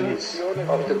provisions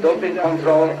of the doping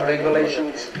control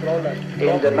regulations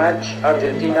in the match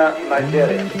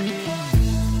Argentina-Nigeria.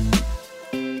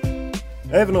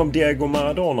 Även om Diego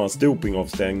Maradonas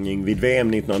dopingavstängning vid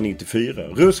VM 1994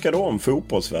 ruskade om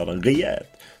fotbollsvärlden rejält,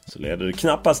 så ledde det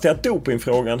knappast till att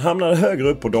dopingfrågan hamnade högre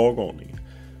upp på dagordningen.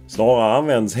 Snarare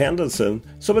används händelsen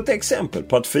som ett exempel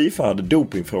på att FIFA hade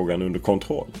dopingfrågan under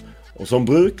kontroll. Och som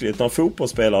brukligt när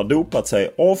fotbollsspelare dopat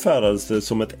sig avfärdades det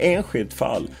som ett enskilt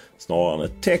fall snarare än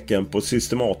ett tecken på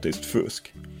systematiskt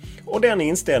fusk. Och den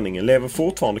inställningen lever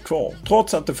fortfarande kvar,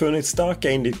 trots att det funnits starka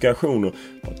indikationer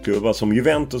på att klubbar som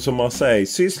Juventus och Marseille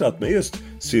sysslat med just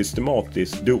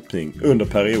systematisk dopning under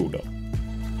perioder.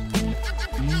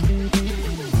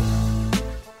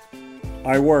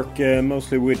 I work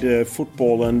mostly with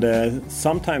football, and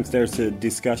sometimes there's a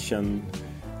discussion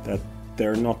that there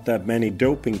are not that many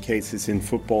doping cases in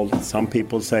football. Some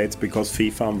people say it's because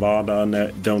FIFA and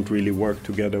WADA don't really work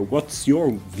together. What's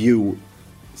your view,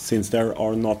 since there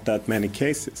are not that many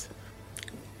cases?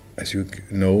 As you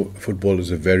know, football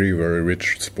is a very, very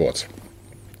rich sport.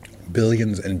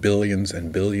 Billions and billions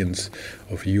and billions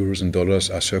of euros and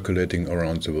dollars are circulating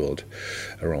around the world,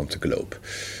 around the globe.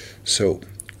 So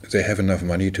they have enough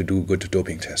money to do good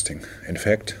doping testing. In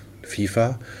fact,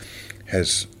 FIFA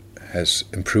has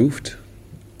improved,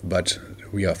 but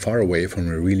we are far away from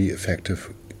a really effective,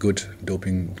 good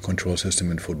doping control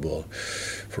system in football.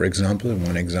 For example,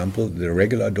 the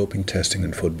regular doping testing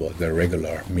in football, the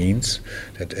regular means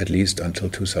that at least until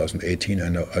 2018,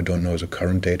 I don't know the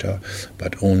current data,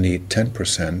 but only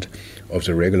 10% of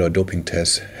the regular doping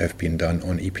tests have been done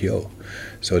on EPO.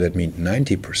 So that means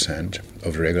 90%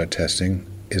 of regular testing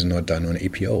is not done on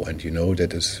EPO, and you know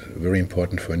that is very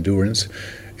important for endurance,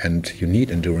 and you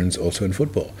need endurance also in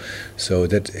football. So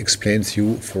that explains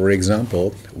you, for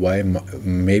example, why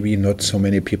maybe not so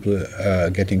many people are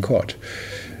getting caught.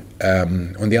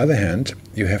 On the other hand,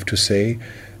 you have to say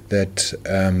that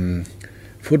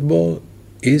football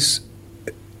is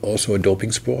also a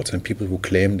doping sport, and people who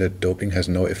claim that doping has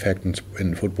no effect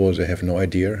in football, they have no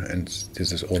idea, and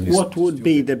this is only... What would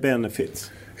be the benefits?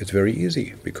 It's very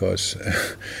easy, because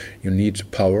you need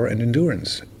power and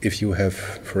endurance. If you have,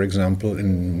 for example,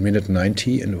 in minute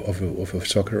 90 of a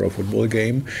soccer or football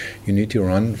game, you need to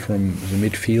run from the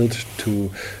midfield to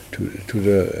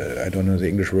the I don't know the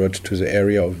English word, to the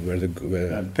area of where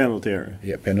penalty area.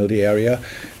 Yeah, penalty area.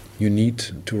 You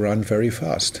need to run very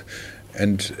fast.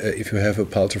 And if you have a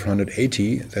pulse of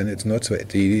 180, then it's not so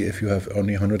easy if you have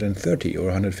only 130 or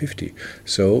 150.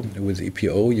 So with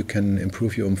EPO, you can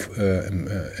improve your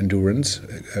endurance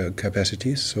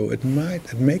capacities. So it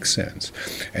makes sense.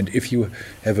 And if you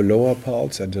have a lower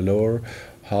pulse and a lower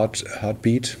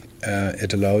heartbeat,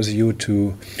 it allows you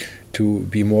to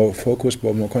be more focused,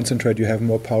 more concentrated. You have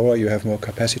more power, you have more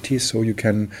capacities, so you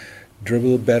can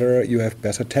dribble better, you have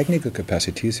better technical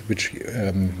capacities, which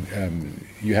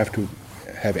you have to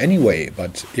have anyway.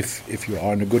 But if you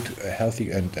are in a good,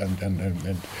 healthy and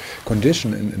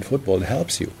condition in football, it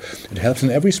helps you. It helps in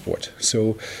every sport.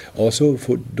 So also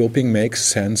doping makes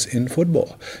sense in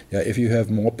football. Yeah, if you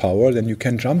have more power, then you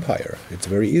can jump higher. It's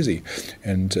very easy.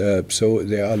 And so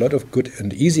there are a lot of good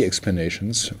and easy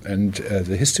explanations. And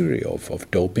the history of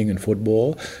doping in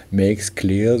football makes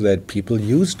clear that people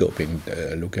use doping.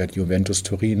 Look at Juventus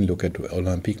Turin, look at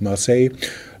Olympique Marseille,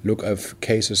 look at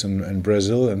cases in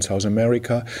Brazil and South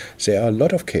America. There are a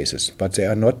lot of cases, but they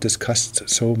are not discussed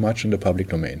so much in the public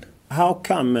domain. How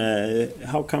come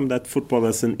that football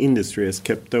as an industry has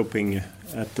kept doping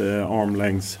at arm's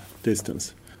length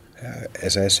distance?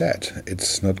 As I said,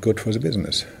 it's not good for the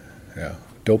business. Yeah.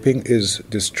 Doping is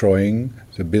destroying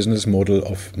the business model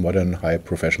of modern high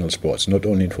professional sports, not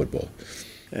only in football.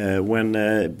 When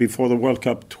before the World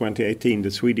Cup 2018,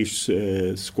 the Swedish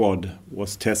squad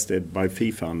was tested by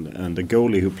FIFA, and the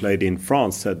goalie who played in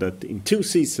France said that in 2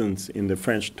 seasons in the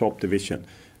French top division,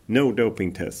 no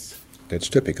doping tests. That's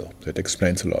typical. That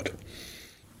explains a lot.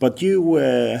 But you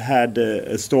had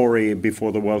a story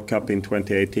before the World Cup in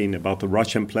 2018 about a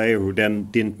Russian player who then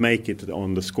didn't make it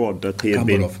on the squad, that he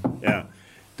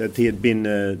had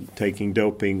been taking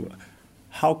doping.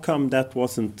 How come that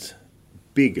wasn't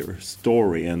bigger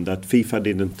story and that FIFA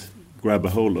didn't grab a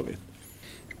hold of it?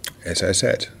 As I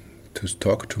said, to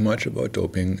talk too much about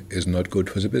doping is not good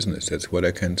for the business. That's what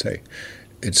I can say.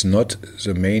 It's not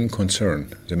the main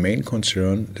concern. The main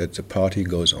concern that the party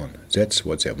goes on. That's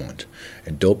what they want.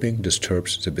 And doping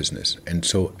disturbs the business. And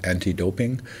so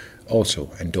anti-doping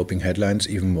also, and doping headlines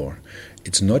even more.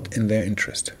 It's not in their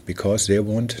interest because they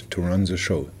want to run the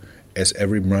show. As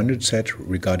every branded said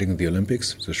regarding the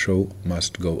Olympics, the show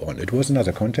must go on. It was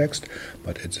another context,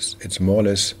 but it's more or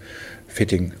less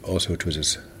fitting also to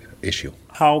this issue.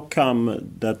 How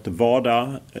come that the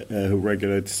WADA, who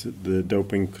regulates the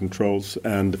doping controls,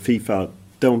 and the FIFA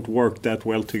don't work that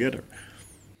well together?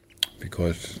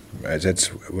 Because that's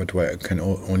what I can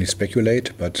only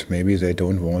speculate, but maybe they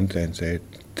don't want and they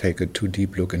take a too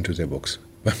deep look into their books.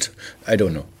 But I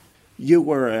don't know. You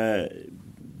were...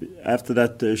 after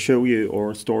that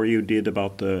story you did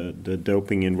about the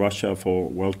doping in Russia for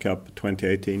World Cup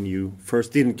 2018, you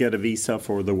first didn't get a visa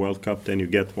for the World Cup, then you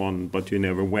get one, but you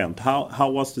never went. How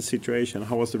was the situation?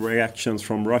 How was the reactions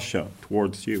from Russia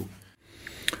towards you?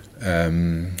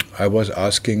 I was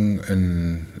asking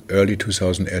in early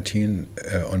 2018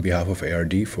 on behalf of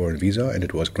ARD for a visa, and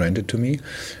it was granted to me.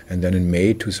 And then in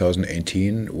May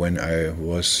 2018, when I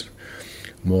was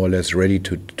more or less ready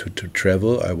to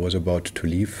travel, I was about to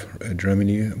leave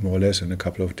Germany more or less in a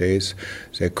couple of days.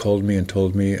 They called me and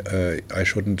told me I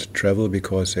shouldn't travel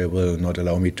because they will not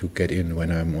allow me to get in when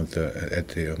I'm at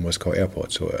the Moscow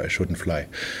airport, so I shouldn't fly.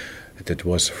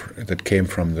 That came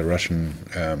from the Russian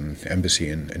embassy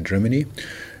in Germany,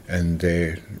 and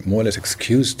they more or less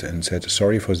excused and said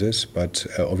sorry for this, but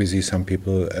obviously some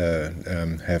people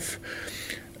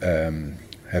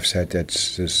have said that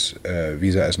this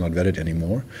visa is not valid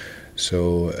anymore.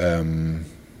 So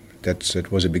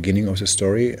that was the beginning of the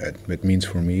story. It means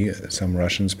for me, some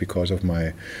Russians, because of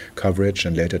my coverage,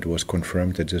 and later it was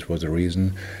confirmed that this was the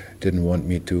reason, didn't want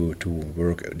me to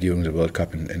work during the World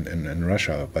Cup in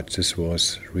Russia. But this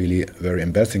was really very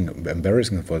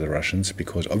embarrassing for the Russians,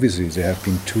 because obviously there have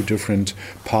been 2 different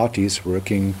parties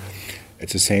working at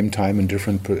the same time in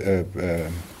different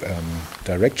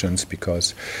directions,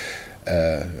 because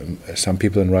some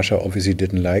people in Russia obviously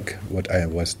didn't like what I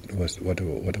was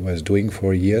doing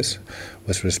for years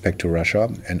with respect to Russia,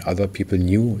 and other people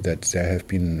knew that there have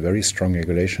been very strong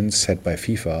regulations set by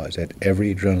FIFA that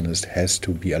every journalist has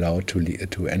to be allowed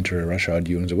to enter Russia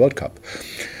during the World Cup.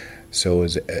 So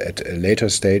at a later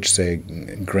stage, they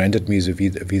granted me the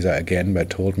visa again, but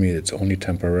told me it's only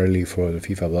temporarily for the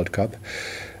FIFA World Cup.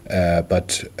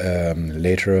 But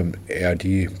later, ARD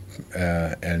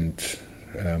and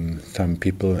some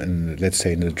people in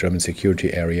the German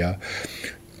security area,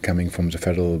 coming from the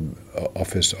Federal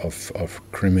Office of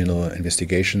Criminal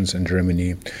Investigations in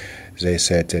Germany, they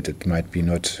said that it might be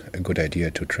not a good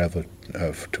idea to travel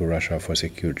to Russia for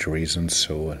security reasons.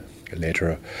 So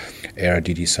later, ARD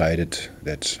decided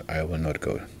that I will not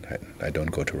go. I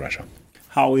don't go to Russia.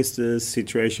 How is the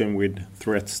situation with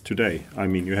threats today? I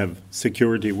mean, you have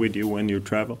security with you when you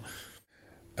travel?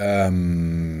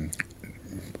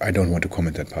 I don't want to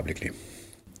comment that publicly.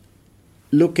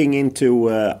 Looking into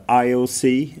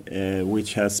IOC,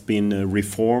 which has been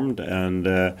reformed, and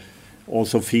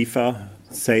also FIFA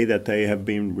say that they have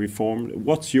been reformed.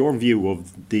 What's your view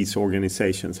of these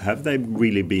organizations? Have they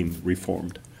really been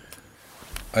reformed?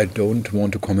 I don't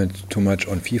want to comment too much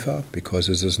on FIFA because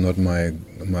this is not my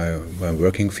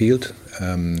working field,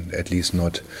 at least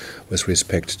not with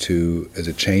respect to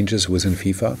the changes within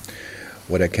FIFA.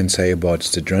 What I can say about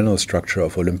the general structure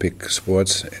of Olympic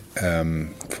sports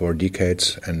for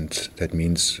decades, and that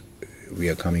means we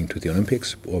are coming to the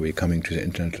Olympics or we're coming to the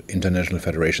international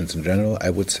federations in general, I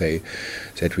would say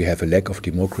that we have a lack of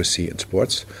democracy in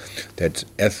sports, that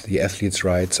the athletes'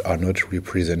 rights are not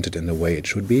represented in the way it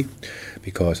should be,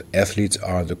 because athletes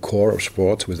are the core of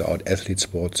sports. Without athletes,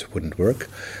 sports wouldn't work.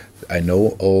 I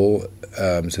know all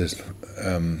this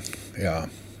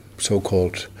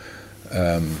so-called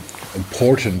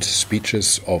important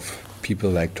speeches of people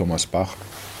like Thomas Bach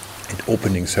at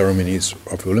opening ceremonies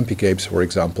of the Olympic Games, for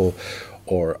example,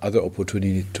 or other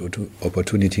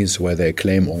opportunities where they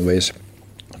claim always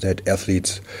that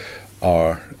athletes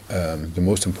are the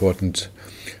most important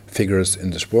figures in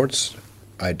the sports.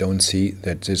 I don't see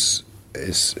that this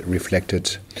is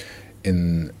reflected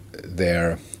in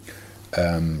their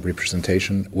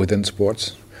representation within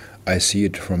sports. I see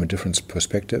it from a different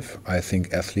perspective. I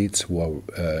think athletes who are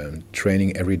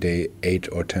training every day 8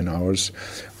 or 10 hours,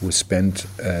 who spend,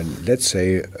 let's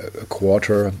say, a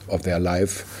quarter of their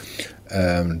life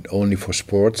only for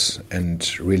sports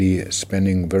and really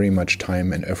spending very much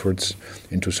time and efforts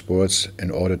into sports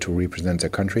in order to represent their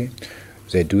country.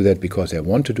 They do that because they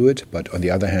want to do it, but on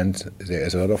the other hand, there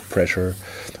is a lot of pressure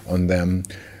on them,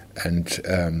 and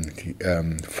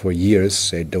for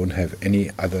years they don't have any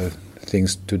other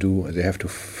things to do. They have to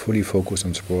fully focus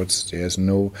on sports. There's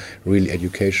no real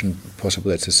education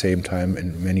possible at the same time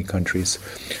in many countries.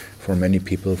 For many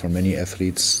people, for many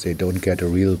athletes, they don't get a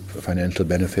real financial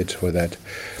benefit for that.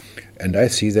 And I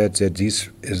see that this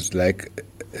is like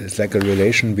a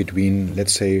relation between,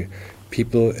 let's say,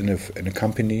 people in a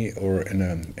company or in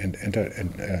an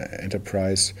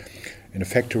enterprise, in a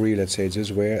factory, let's say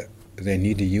this, where they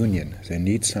need a union. They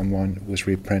need someone who's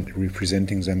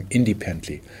representing them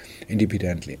independently,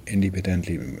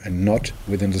 and not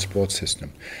within the sports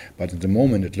system. But at the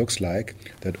moment, it looks like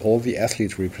that all the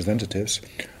athlete representatives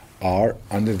are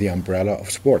under the umbrella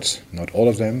of sports. Not all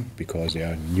of them, because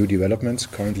there are new developments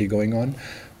currently going on.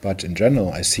 But in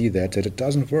general, I see that it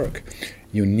doesn't work.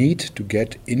 You need to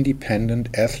get independent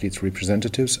athletes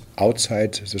representatives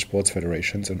outside the sports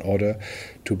federations in order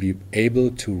to be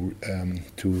able to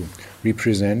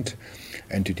represent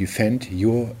and to defend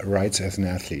your rights as an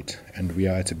athlete. And we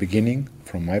are at the beginning,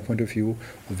 from my point of view,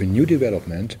 of a new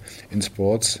development in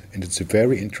sports, and it's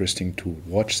very interesting to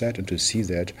watch that and to see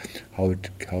that, how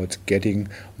it's getting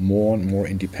more and more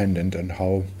independent, and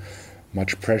how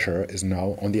much pressure is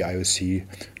now on the IOC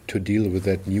to deal with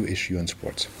that new issue in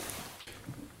sports.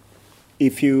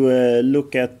 If you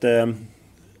look at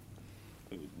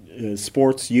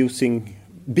sports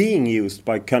being used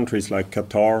by countries like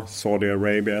Qatar, Saudi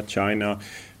Arabia, China,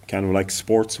 kind of like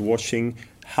sports washing,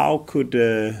 how could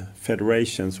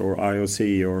federations or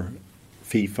IOC or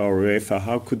FIFA or UEFA,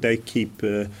 how could they keep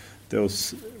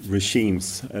those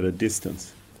regimes at a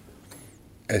distance?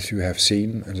 As you have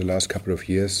seen in the last couple of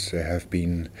years, there have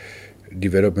been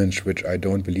developments which I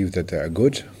don't believe that they are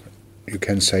good. You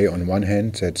can say on one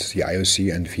hand that the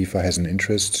IOC and FIFA has an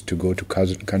interest to go to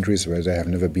countries where they have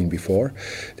never been before.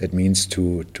 That means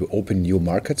to open new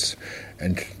markets,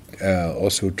 and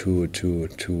also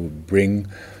to bring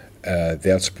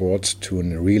their sports to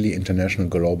a really international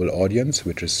global audience,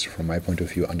 which is, from my point of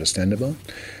view, understandable.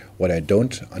 What I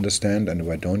don't understand and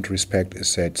what I don't respect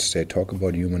is that they talk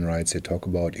about human rights, they talk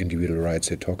about individual rights,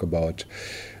 they talk about,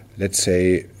 let's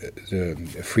say, the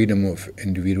freedom of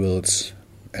individuals.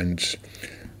 And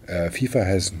FIFA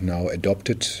has now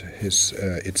adopted its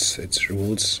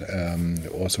rules,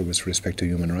 also with respect to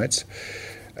human rights.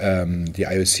 The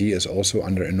IOC is also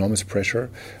under enormous pressure,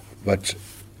 but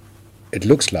it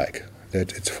looks like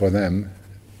that it's for them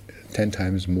 10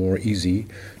 times more easy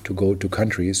to go to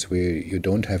countries where you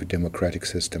don't have a democratic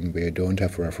system, where you don't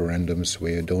have referendums,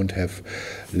 where you don't have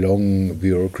long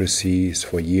bureaucracies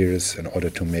for years in order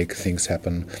to make things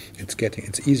happen.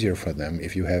 It's easier for them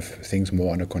if you have things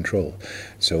more under control.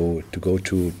 So to go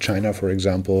to China, for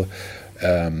example,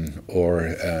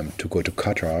 or to go to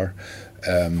Qatar,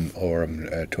 or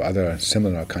to other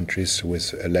similar countries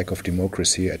with a lack of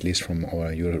democracy, at least from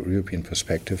our European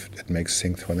perspective, that makes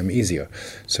things for them easier.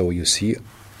 So you see,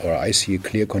 or I see, a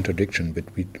clear contradiction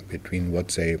between what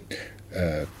they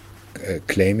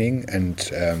claiming and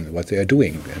what they are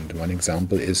doing. And one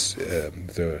example is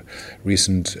the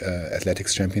recent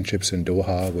athletics championships in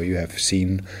Doha, where you have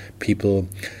seen people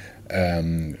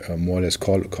more or less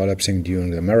collapsing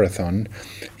during the marathon,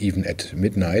 even at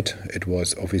midnight. It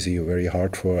was obviously very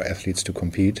hard for athletes to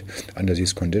compete under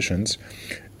these conditions.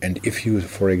 And if you,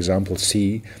 for example,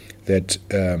 see that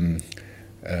the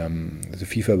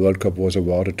FIFA World Cup was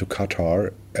awarded to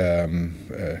Qatar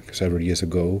several years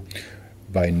ago,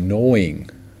 by knowing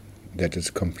that it's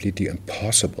completely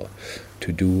impossible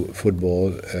to do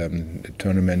football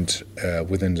tournament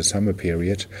within the summer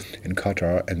period in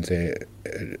Qatar, and they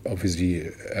obviously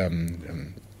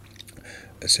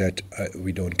said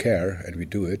we don't care and we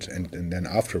do it, and then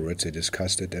afterwards they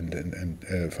discussed it, and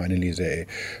finally they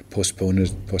postponed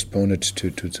it to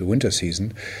the winter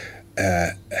season.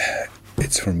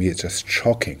 For me it's just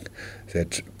shocking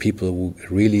that people who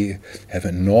really have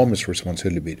enormous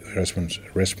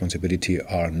responsibility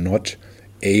are not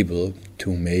able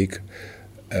to make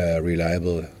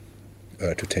reliable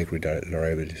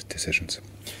decisions.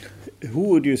 Who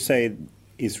would you say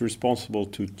is responsible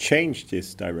to change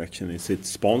this direction? Is it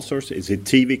sponsors? Is it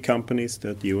TV companies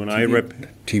that you and I rep?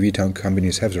 TV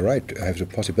companies have the right, have the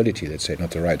possibility, let's say,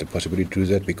 not the right, the possibility to do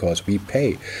that because we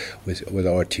pay with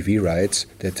our TV rights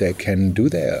that they can do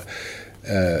their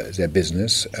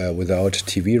business without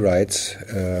TV rights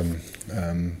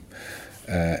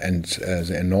and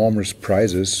the enormous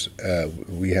prices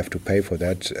we have to pay for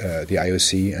that. The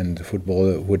IOC and the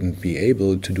football wouldn't be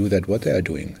able to do that what they are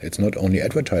doing. It's not only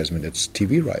advertisement, it's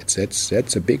TV rights.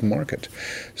 That's a big market.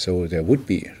 So there would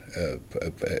be,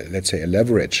 let's say, a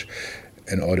leverage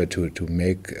in order to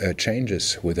make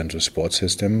changes within the sports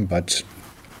system. But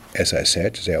as I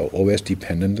said, they are always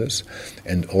dependent on this,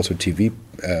 and also TV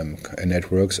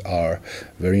networks are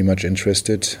very much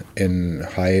interested in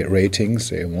high ratings.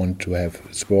 They want to have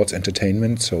sports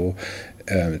entertainment, so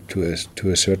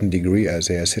to a certain degree, as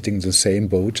they are sitting in the same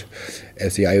boat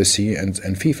as the IOC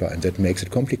and FIFA, and that makes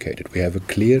it complicated. We have a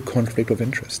clear conflict of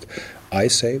interest. I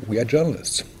say we are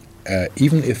journalists.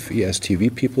 Even if we as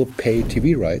TV people pay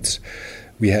TV rights,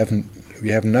 we have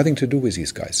nothing to do with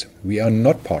these guys. We are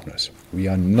not partners. We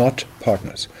are not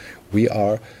partners. We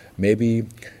are maybe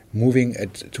moving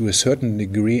to a certain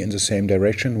degree in the same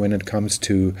direction when it comes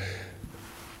to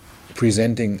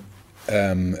presenting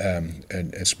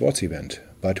a sports event.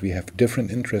 But we have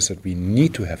different interests, that we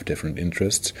need to have different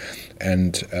interests.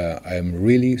 And I'm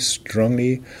really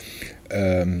strongly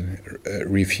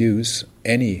refuse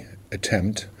any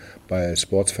attempt by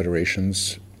sports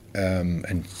federations,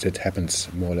 and that happens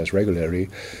more or less regularly,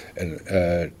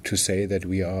 to say that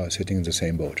we are sitting in the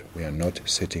same boat. We are not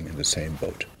sitting in the same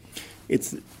boat.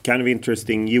 It's kind of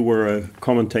interesting. You were a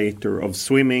commentator of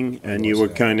swimming, and you were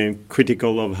kind of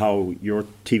critical of how your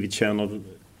TV channel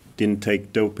didn't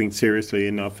take doping seriously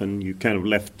enough, and you kind of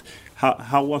left.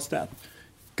 How was that,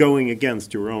 going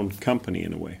against your own company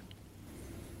in a way?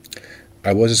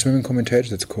 I was a swimming commentator,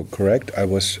 that's correct. I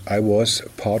was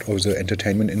part of the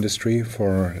entertainment industry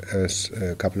for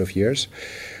a couple of years.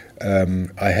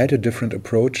 I had a different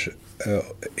approach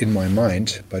in my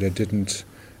mind, but I didn't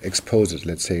expose it,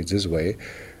 let's say it this way.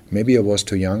 Maybe I was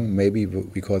too young, maybe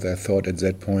because I thought at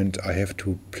that point I have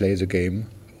to play the game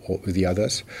with the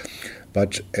others.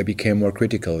 But I became more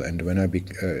critical, and when I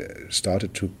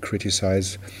started to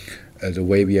criticize the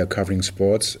way we are covering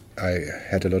sports, I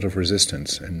had a lot of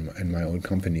resistance in my own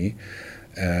company,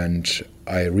 and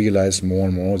I realized more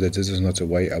and more that this is not the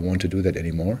way I want to do that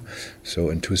anymore. So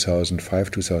in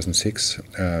 2005, 2006,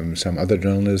 some other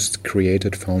journalists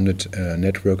founded a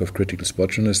network of critical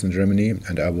sport journalists in Germany,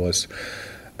 and I was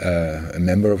a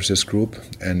member of this group.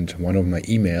 And one of my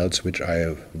emails, which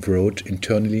I wrote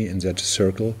internally in that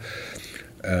circle,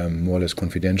 more or less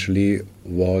confidentially,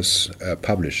 was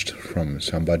published from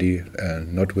somebody,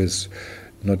 not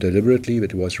deliberately,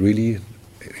 but it was really,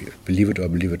 believe it or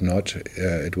believe it not,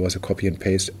 it was a copy and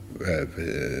paste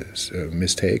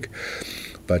mistake,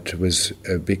 but with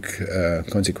big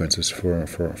consequences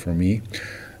for me.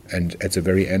 And at the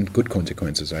very end, good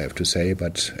consequences, I have to say,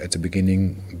 but at the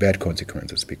beginning, bad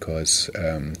consequences, because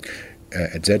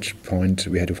at that point,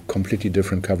 we had a completely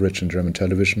different coverage in German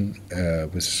television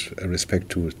with respect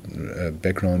to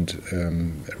background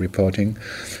reporting.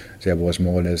 There was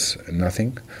more or less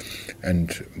nothing,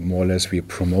 and more or less we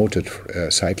promoted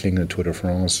cycling in the Tour de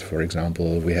France, for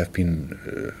example. We have been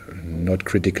not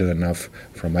critical enough,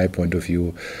 from my point of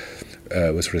view,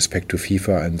 with respect to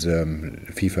FIFA and the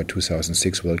FIFA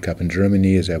 2006 World Cup in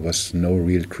Germany. There was no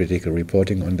real critical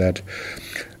reporting on that.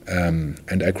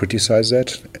 And I criticized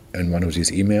that in one of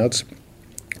these emails.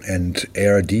 And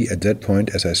ARD at that point,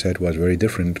 as I said, was very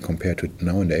different compared to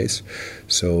nowadays.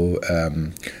 So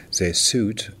they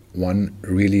sued one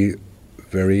really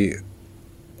very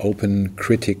open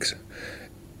critic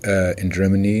in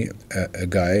Germany, a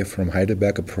guy from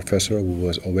Heidelberg, a professor who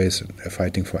was always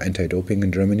fighting for anti-doping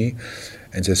in Germany,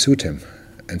 and they sued him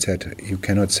and said, you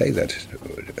cannot say that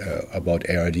about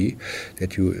ARD,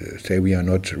 that you say we are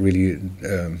not really,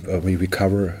 we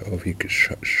recover or we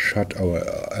shut our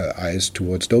eyes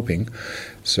towards doping,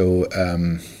 so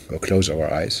or close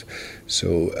our eyes.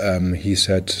 So he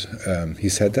said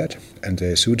that, and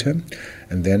they sued him.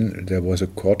 And then there was a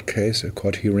court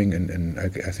hearing, and I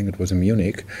think it was in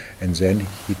Munich. And then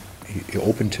he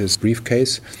opened his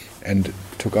briefcase and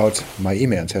took out my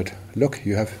email and said, "Look,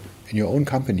 you have in your own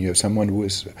company, you have someone who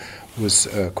was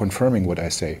confirming what I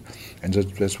say." And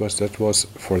that was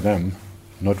for them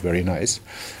not very nice.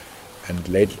 And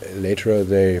later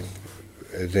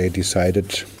they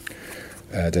decided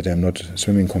that I'm not a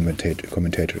swimming commentator,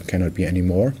 cannot be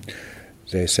anymore.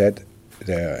 They said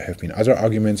there have been other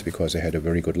arguments because they had a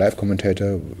very good live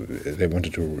commentator. They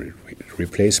wanted to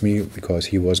replace me because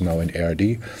he was now in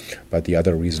ARD. But the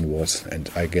other reason was, and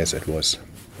I guess it was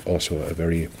also a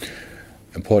very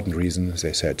important reason,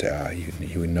 they said,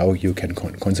 now you can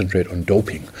concentrate on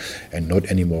doping and not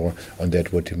anymore on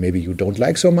that what maybe you don't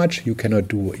like so much. You cannot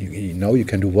do, now you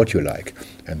can do what you like.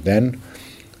 And then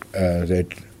that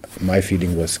my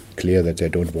feeling was clear that they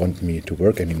don't want me to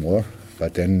work anymore.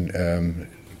 But then,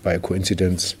 by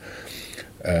coincidence,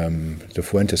 the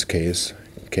Fuentes case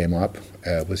came up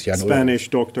with Jan Spanish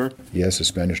doctor? Yes, a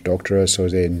Spanish doctor. So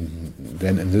then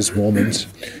in this moment,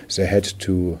 they had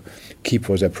to keep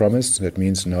what they promised. That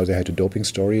means now they had a doping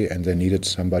story, and they needed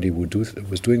somebody who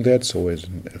was doing that. So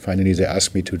finally, they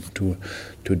asked me to do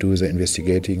the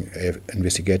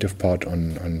investigative part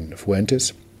on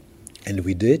Fuentes, and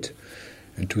we did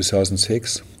in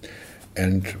 2006,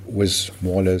 and with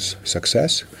more or less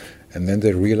success. And then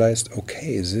they realized,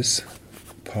 okay, this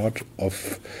part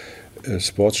of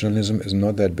sports journalism is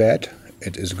not that bad.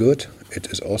 It is good. It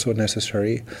is also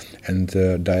necessary. And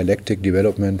the dialectic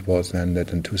development was then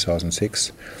that in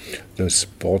 2006, the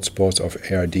sports boss of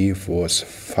ARD was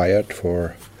fired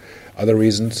for other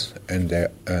reasons, and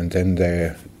then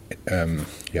they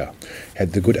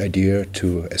had the good idea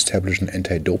to establish an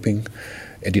anti-doping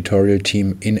editorial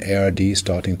team in ARD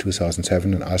starting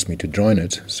 2007 and asked me to join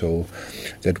it. So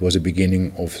that was the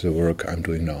beginning of the work I'm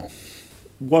doing now.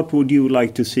 What would you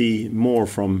like to see more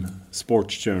from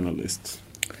sports journalists?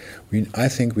 I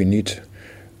think we need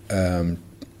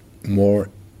more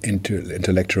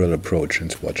intellectual approach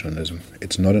in sports journalism.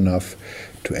 It's not enough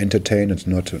to entertain. It's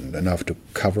not enough to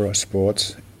cover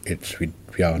sports.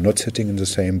 We are not sitting in the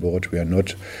same boat. We are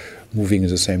not moving in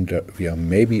the same. We are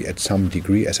maybe at some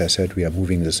degree, as I said, we are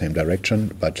moving in the same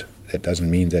direction, but that doesn't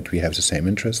mean that we have the same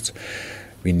interests.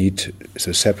 We need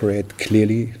to separate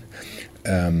clearly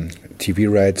TV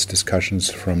rights discussions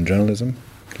from journalism.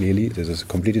 Clearly, this is a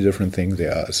completely different thing.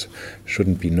 There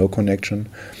shouldn't be no connection.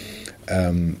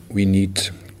 We need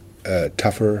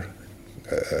tougher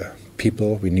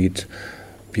people. We need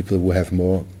people who have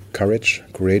more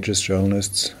courageous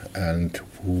journalists, and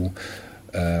who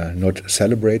not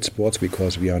celebrate sports,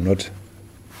 because we are not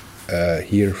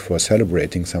here for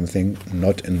celebrating something,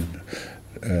 not in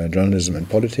journalism and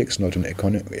politics, not in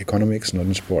economics, not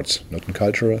in sports, not in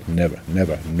culture,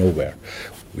 never, nowhere.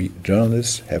 We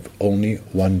journalists have only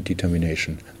one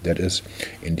determination, that is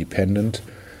independent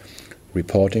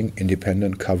reporting,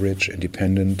 independent coverage,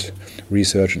 independent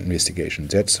research and investigation.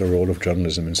 That's the role of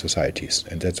journalism in societies,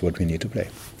 and that's what we need to play.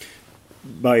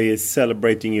 By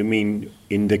celebrating, you mean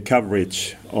in the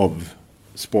coverage of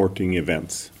sporting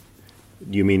events?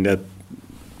 You mean that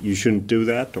you shouldn't do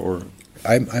that, or?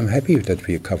 I'm happy that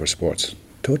we cover sports.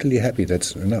 Totally happy.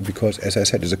 That's not because, as I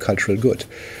said, it's a cultural good.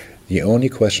 The only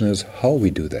question is how we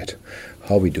do that.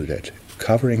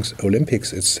 Covering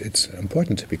Olympics, it's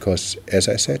important because, as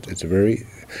I said, it's very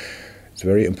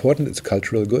important. It's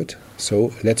cultural good.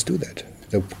 So let's do that.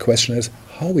 The question is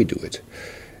how we do it.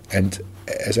 And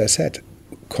as I said,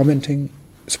 commenting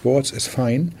sports is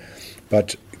fine,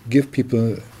 but give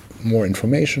people more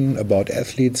information about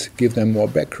athletes, give them more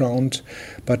background,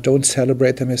 but don't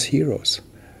celebrate them as heroes.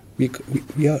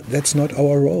 That's not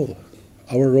our role.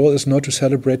 Our role is not to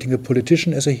celebrating a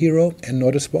politician as a hero and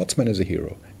not a sportsman as a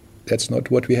hero. That's not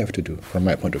what we have to do, from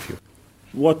my point of view.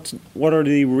 What are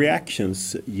the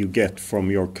reactions you get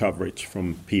from your coverage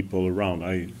from people around?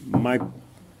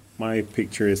 My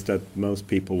picture is that most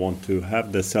people want to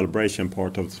have the celebration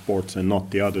part of sports and not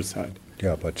the other side.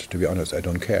 Yeah, but to be honest, I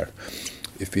don't care.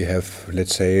 If we have,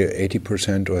 let's say,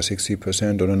 80% or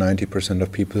 60% or 90%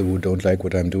 of people who don't like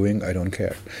what I'm doing, I don't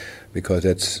care. Because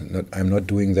I'm not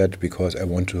doing that because I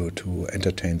want to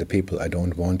entertain the people. I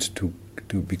don't want to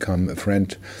become a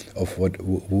friend of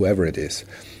whoever it is.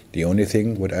 The only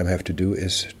thing what I have to do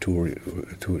is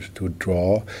to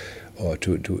draw or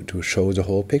to show the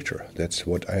whole picture. That's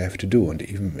what I have to do. And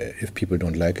even if people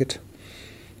don't like it,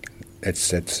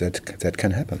 that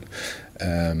can happen.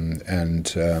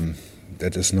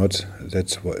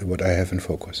 That's what I have in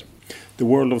focus. The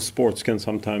world of sports can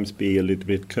sometimes be a little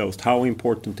bit closed. How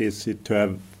important is it to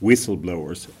have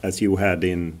whistleblowers, as you had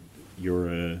in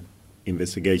your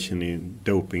investigation in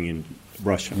doping in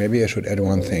Russia? Maybe I should add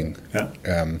one thing.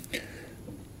 Yeah.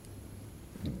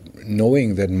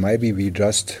 Knowing that maybe we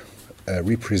just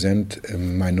represent a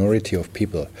minority of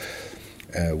people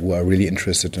who are really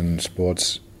interested in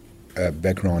sports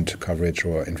background coverage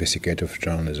or investigative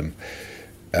journalism,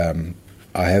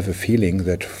 I have a feeling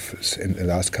that in the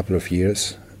last couple of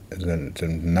years, the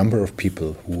number of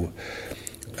people who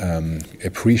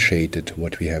appreciated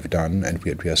what we have done and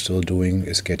what we are still doing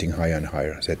is getting higher and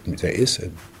higher. That there is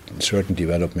a certain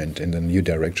development in the new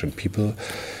direction. People,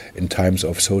 in times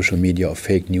of social media or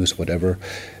fake news, whatever,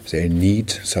 they need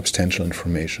substantial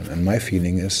information. And my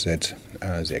feeling is that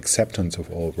the acceptance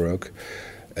of our work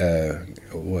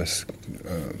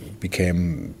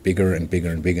became bigger and bigger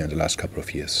and bigger in the last couple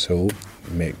of years. So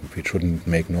we shouldn't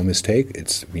make no mistake.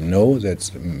 We know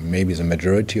that maybe the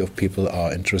majority of people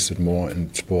are interested more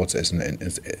in sports as an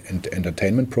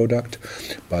entertainment product,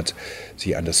 but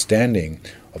the understanding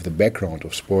of the background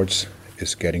of sports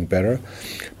is getting better.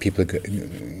 People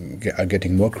are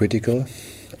getting more critical,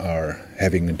 are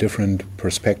having a different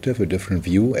perspective, a different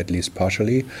view, at least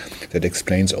partially. That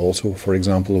explains also, for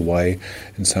example, why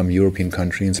in some European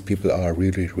countries people are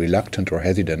really reluctant or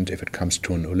hesitant if it comes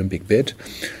to an Olympic bid.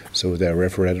 So there are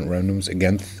referendums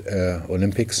against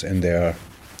Olympics in their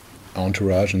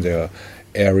entourage, in their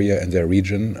area, in their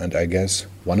region. And I guess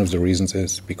one of the reasons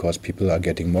is because people are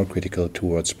getting more critical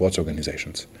towards sports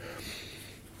organizations.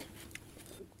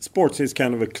 Sports is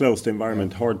kind of a closed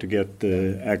environment, hard to get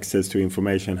access to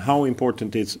information. How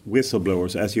important is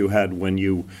whistleblowers, as you had when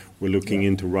you were looking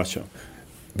into Russia?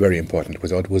 Very important.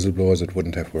 Without whistleblowers, it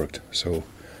wouldn't have worked. So,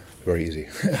 very easy.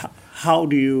 How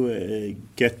do you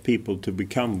get people to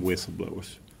become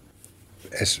whistleblowers?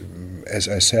 As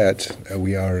I said,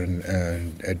 we are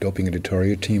a doping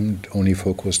editorial team only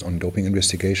focused on doping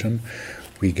investigation.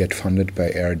 We get funded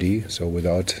by ARD, so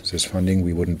without this funding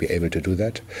we wouldn't be able to do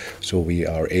that. So we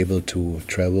are able to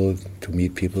travel, to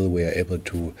meet people, we are able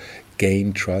to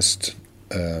gain trust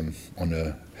on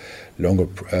a longer,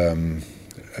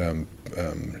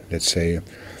 let's say,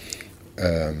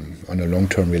 on a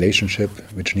long-term relationship,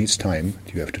 which needs time.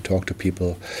 You have to talk to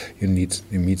people, you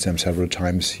meet them several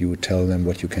times, you tell them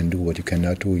what you can do, what you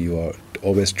cannot do, you are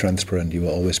always transparent, you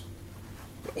are always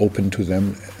open to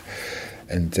them.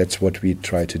 And that's what we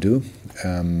try to do.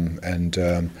 And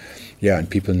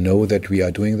people know that we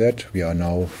are doing that. We are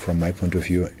now, from my point of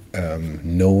view,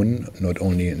 known not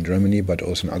only in Germany but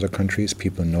also in other countries.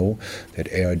 People know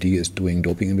that ARD is doing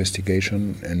doping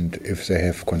investigation, and if they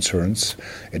have concerns,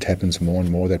 it happens more and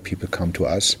more that people come to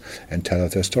us and tell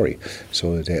us their story.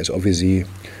 So there is obviously,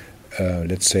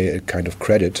 let's say, a kind of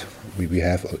credit we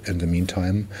have in the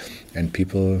meantime, and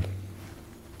people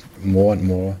more and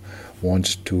more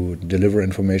want to deliver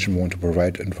information, want to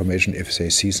provide information if they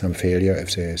see some failure,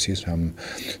 if they see some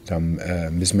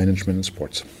mismanagement in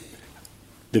sports.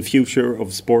 The future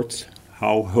of sports,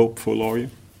 how hopeful are you?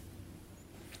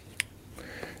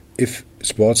 If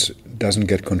sports doesn't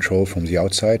get control from the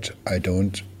outside, I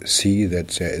don't see that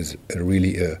there is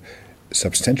really a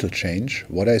substantial change.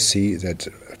 What I see that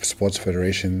Sports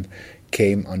Federation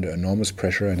came under enormous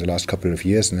pressure in the last couple of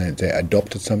years, and they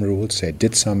adopted some rules, they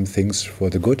did some things for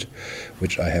the good,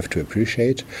 which I have to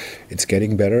appreciate. It's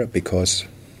getting better because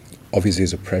obviously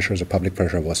the public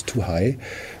pressure was too high,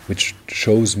 which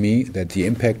shows me that the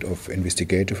impact of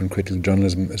investigative and critical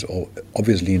journalism is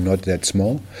obviously not that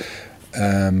small.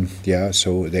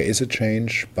 So there is a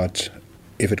change, but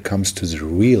if it comes to the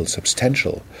real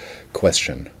substantial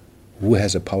question, who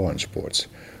has a power in sports?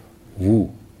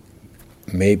 Who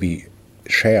maybe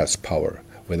shares power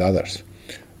with others,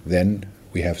 then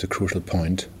we have the crucial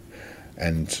point.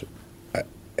 And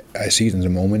I see it in the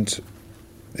moment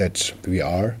that we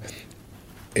are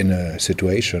in a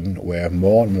situation where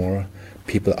more and more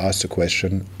people ask the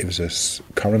question if the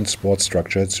current sports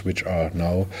structures, which are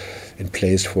now in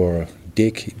place for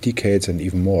decades and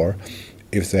even more,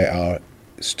 if they are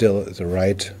still the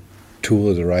right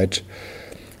tool, the right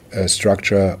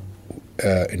structure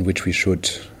in which we should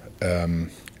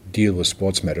deal with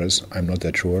sports matters. I'm not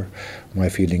that sure. My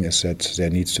feeling is that there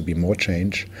needs to be more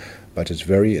change, but it's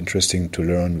very interesting to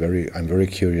learn. I'm very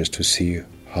curious to see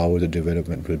how the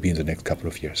development will be in the next couple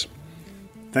of years.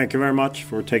 Thank you very much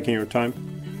for taking your time.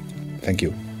 Thank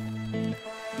you.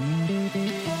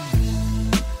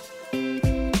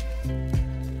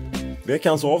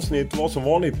 Veckans avsnitt var som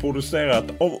vanligt producerat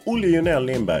av Olle Junell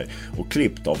Lindberg och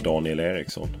klippt av Daniel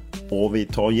Eriksson. Och vi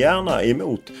tar gärna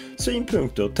emot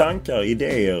synpunkter, tankar,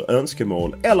 idéer,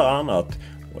 önskemål eller annat.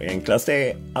 Och enklast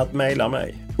är att mejla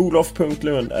mig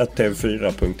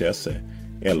olof.lund@tv4.se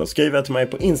eller skriva till mig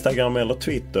på Instagram eller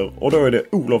Twitter, och då är det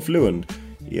Olof Lund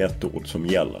i ett ord som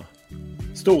gäller.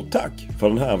 Stort tack för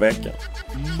den här veckan!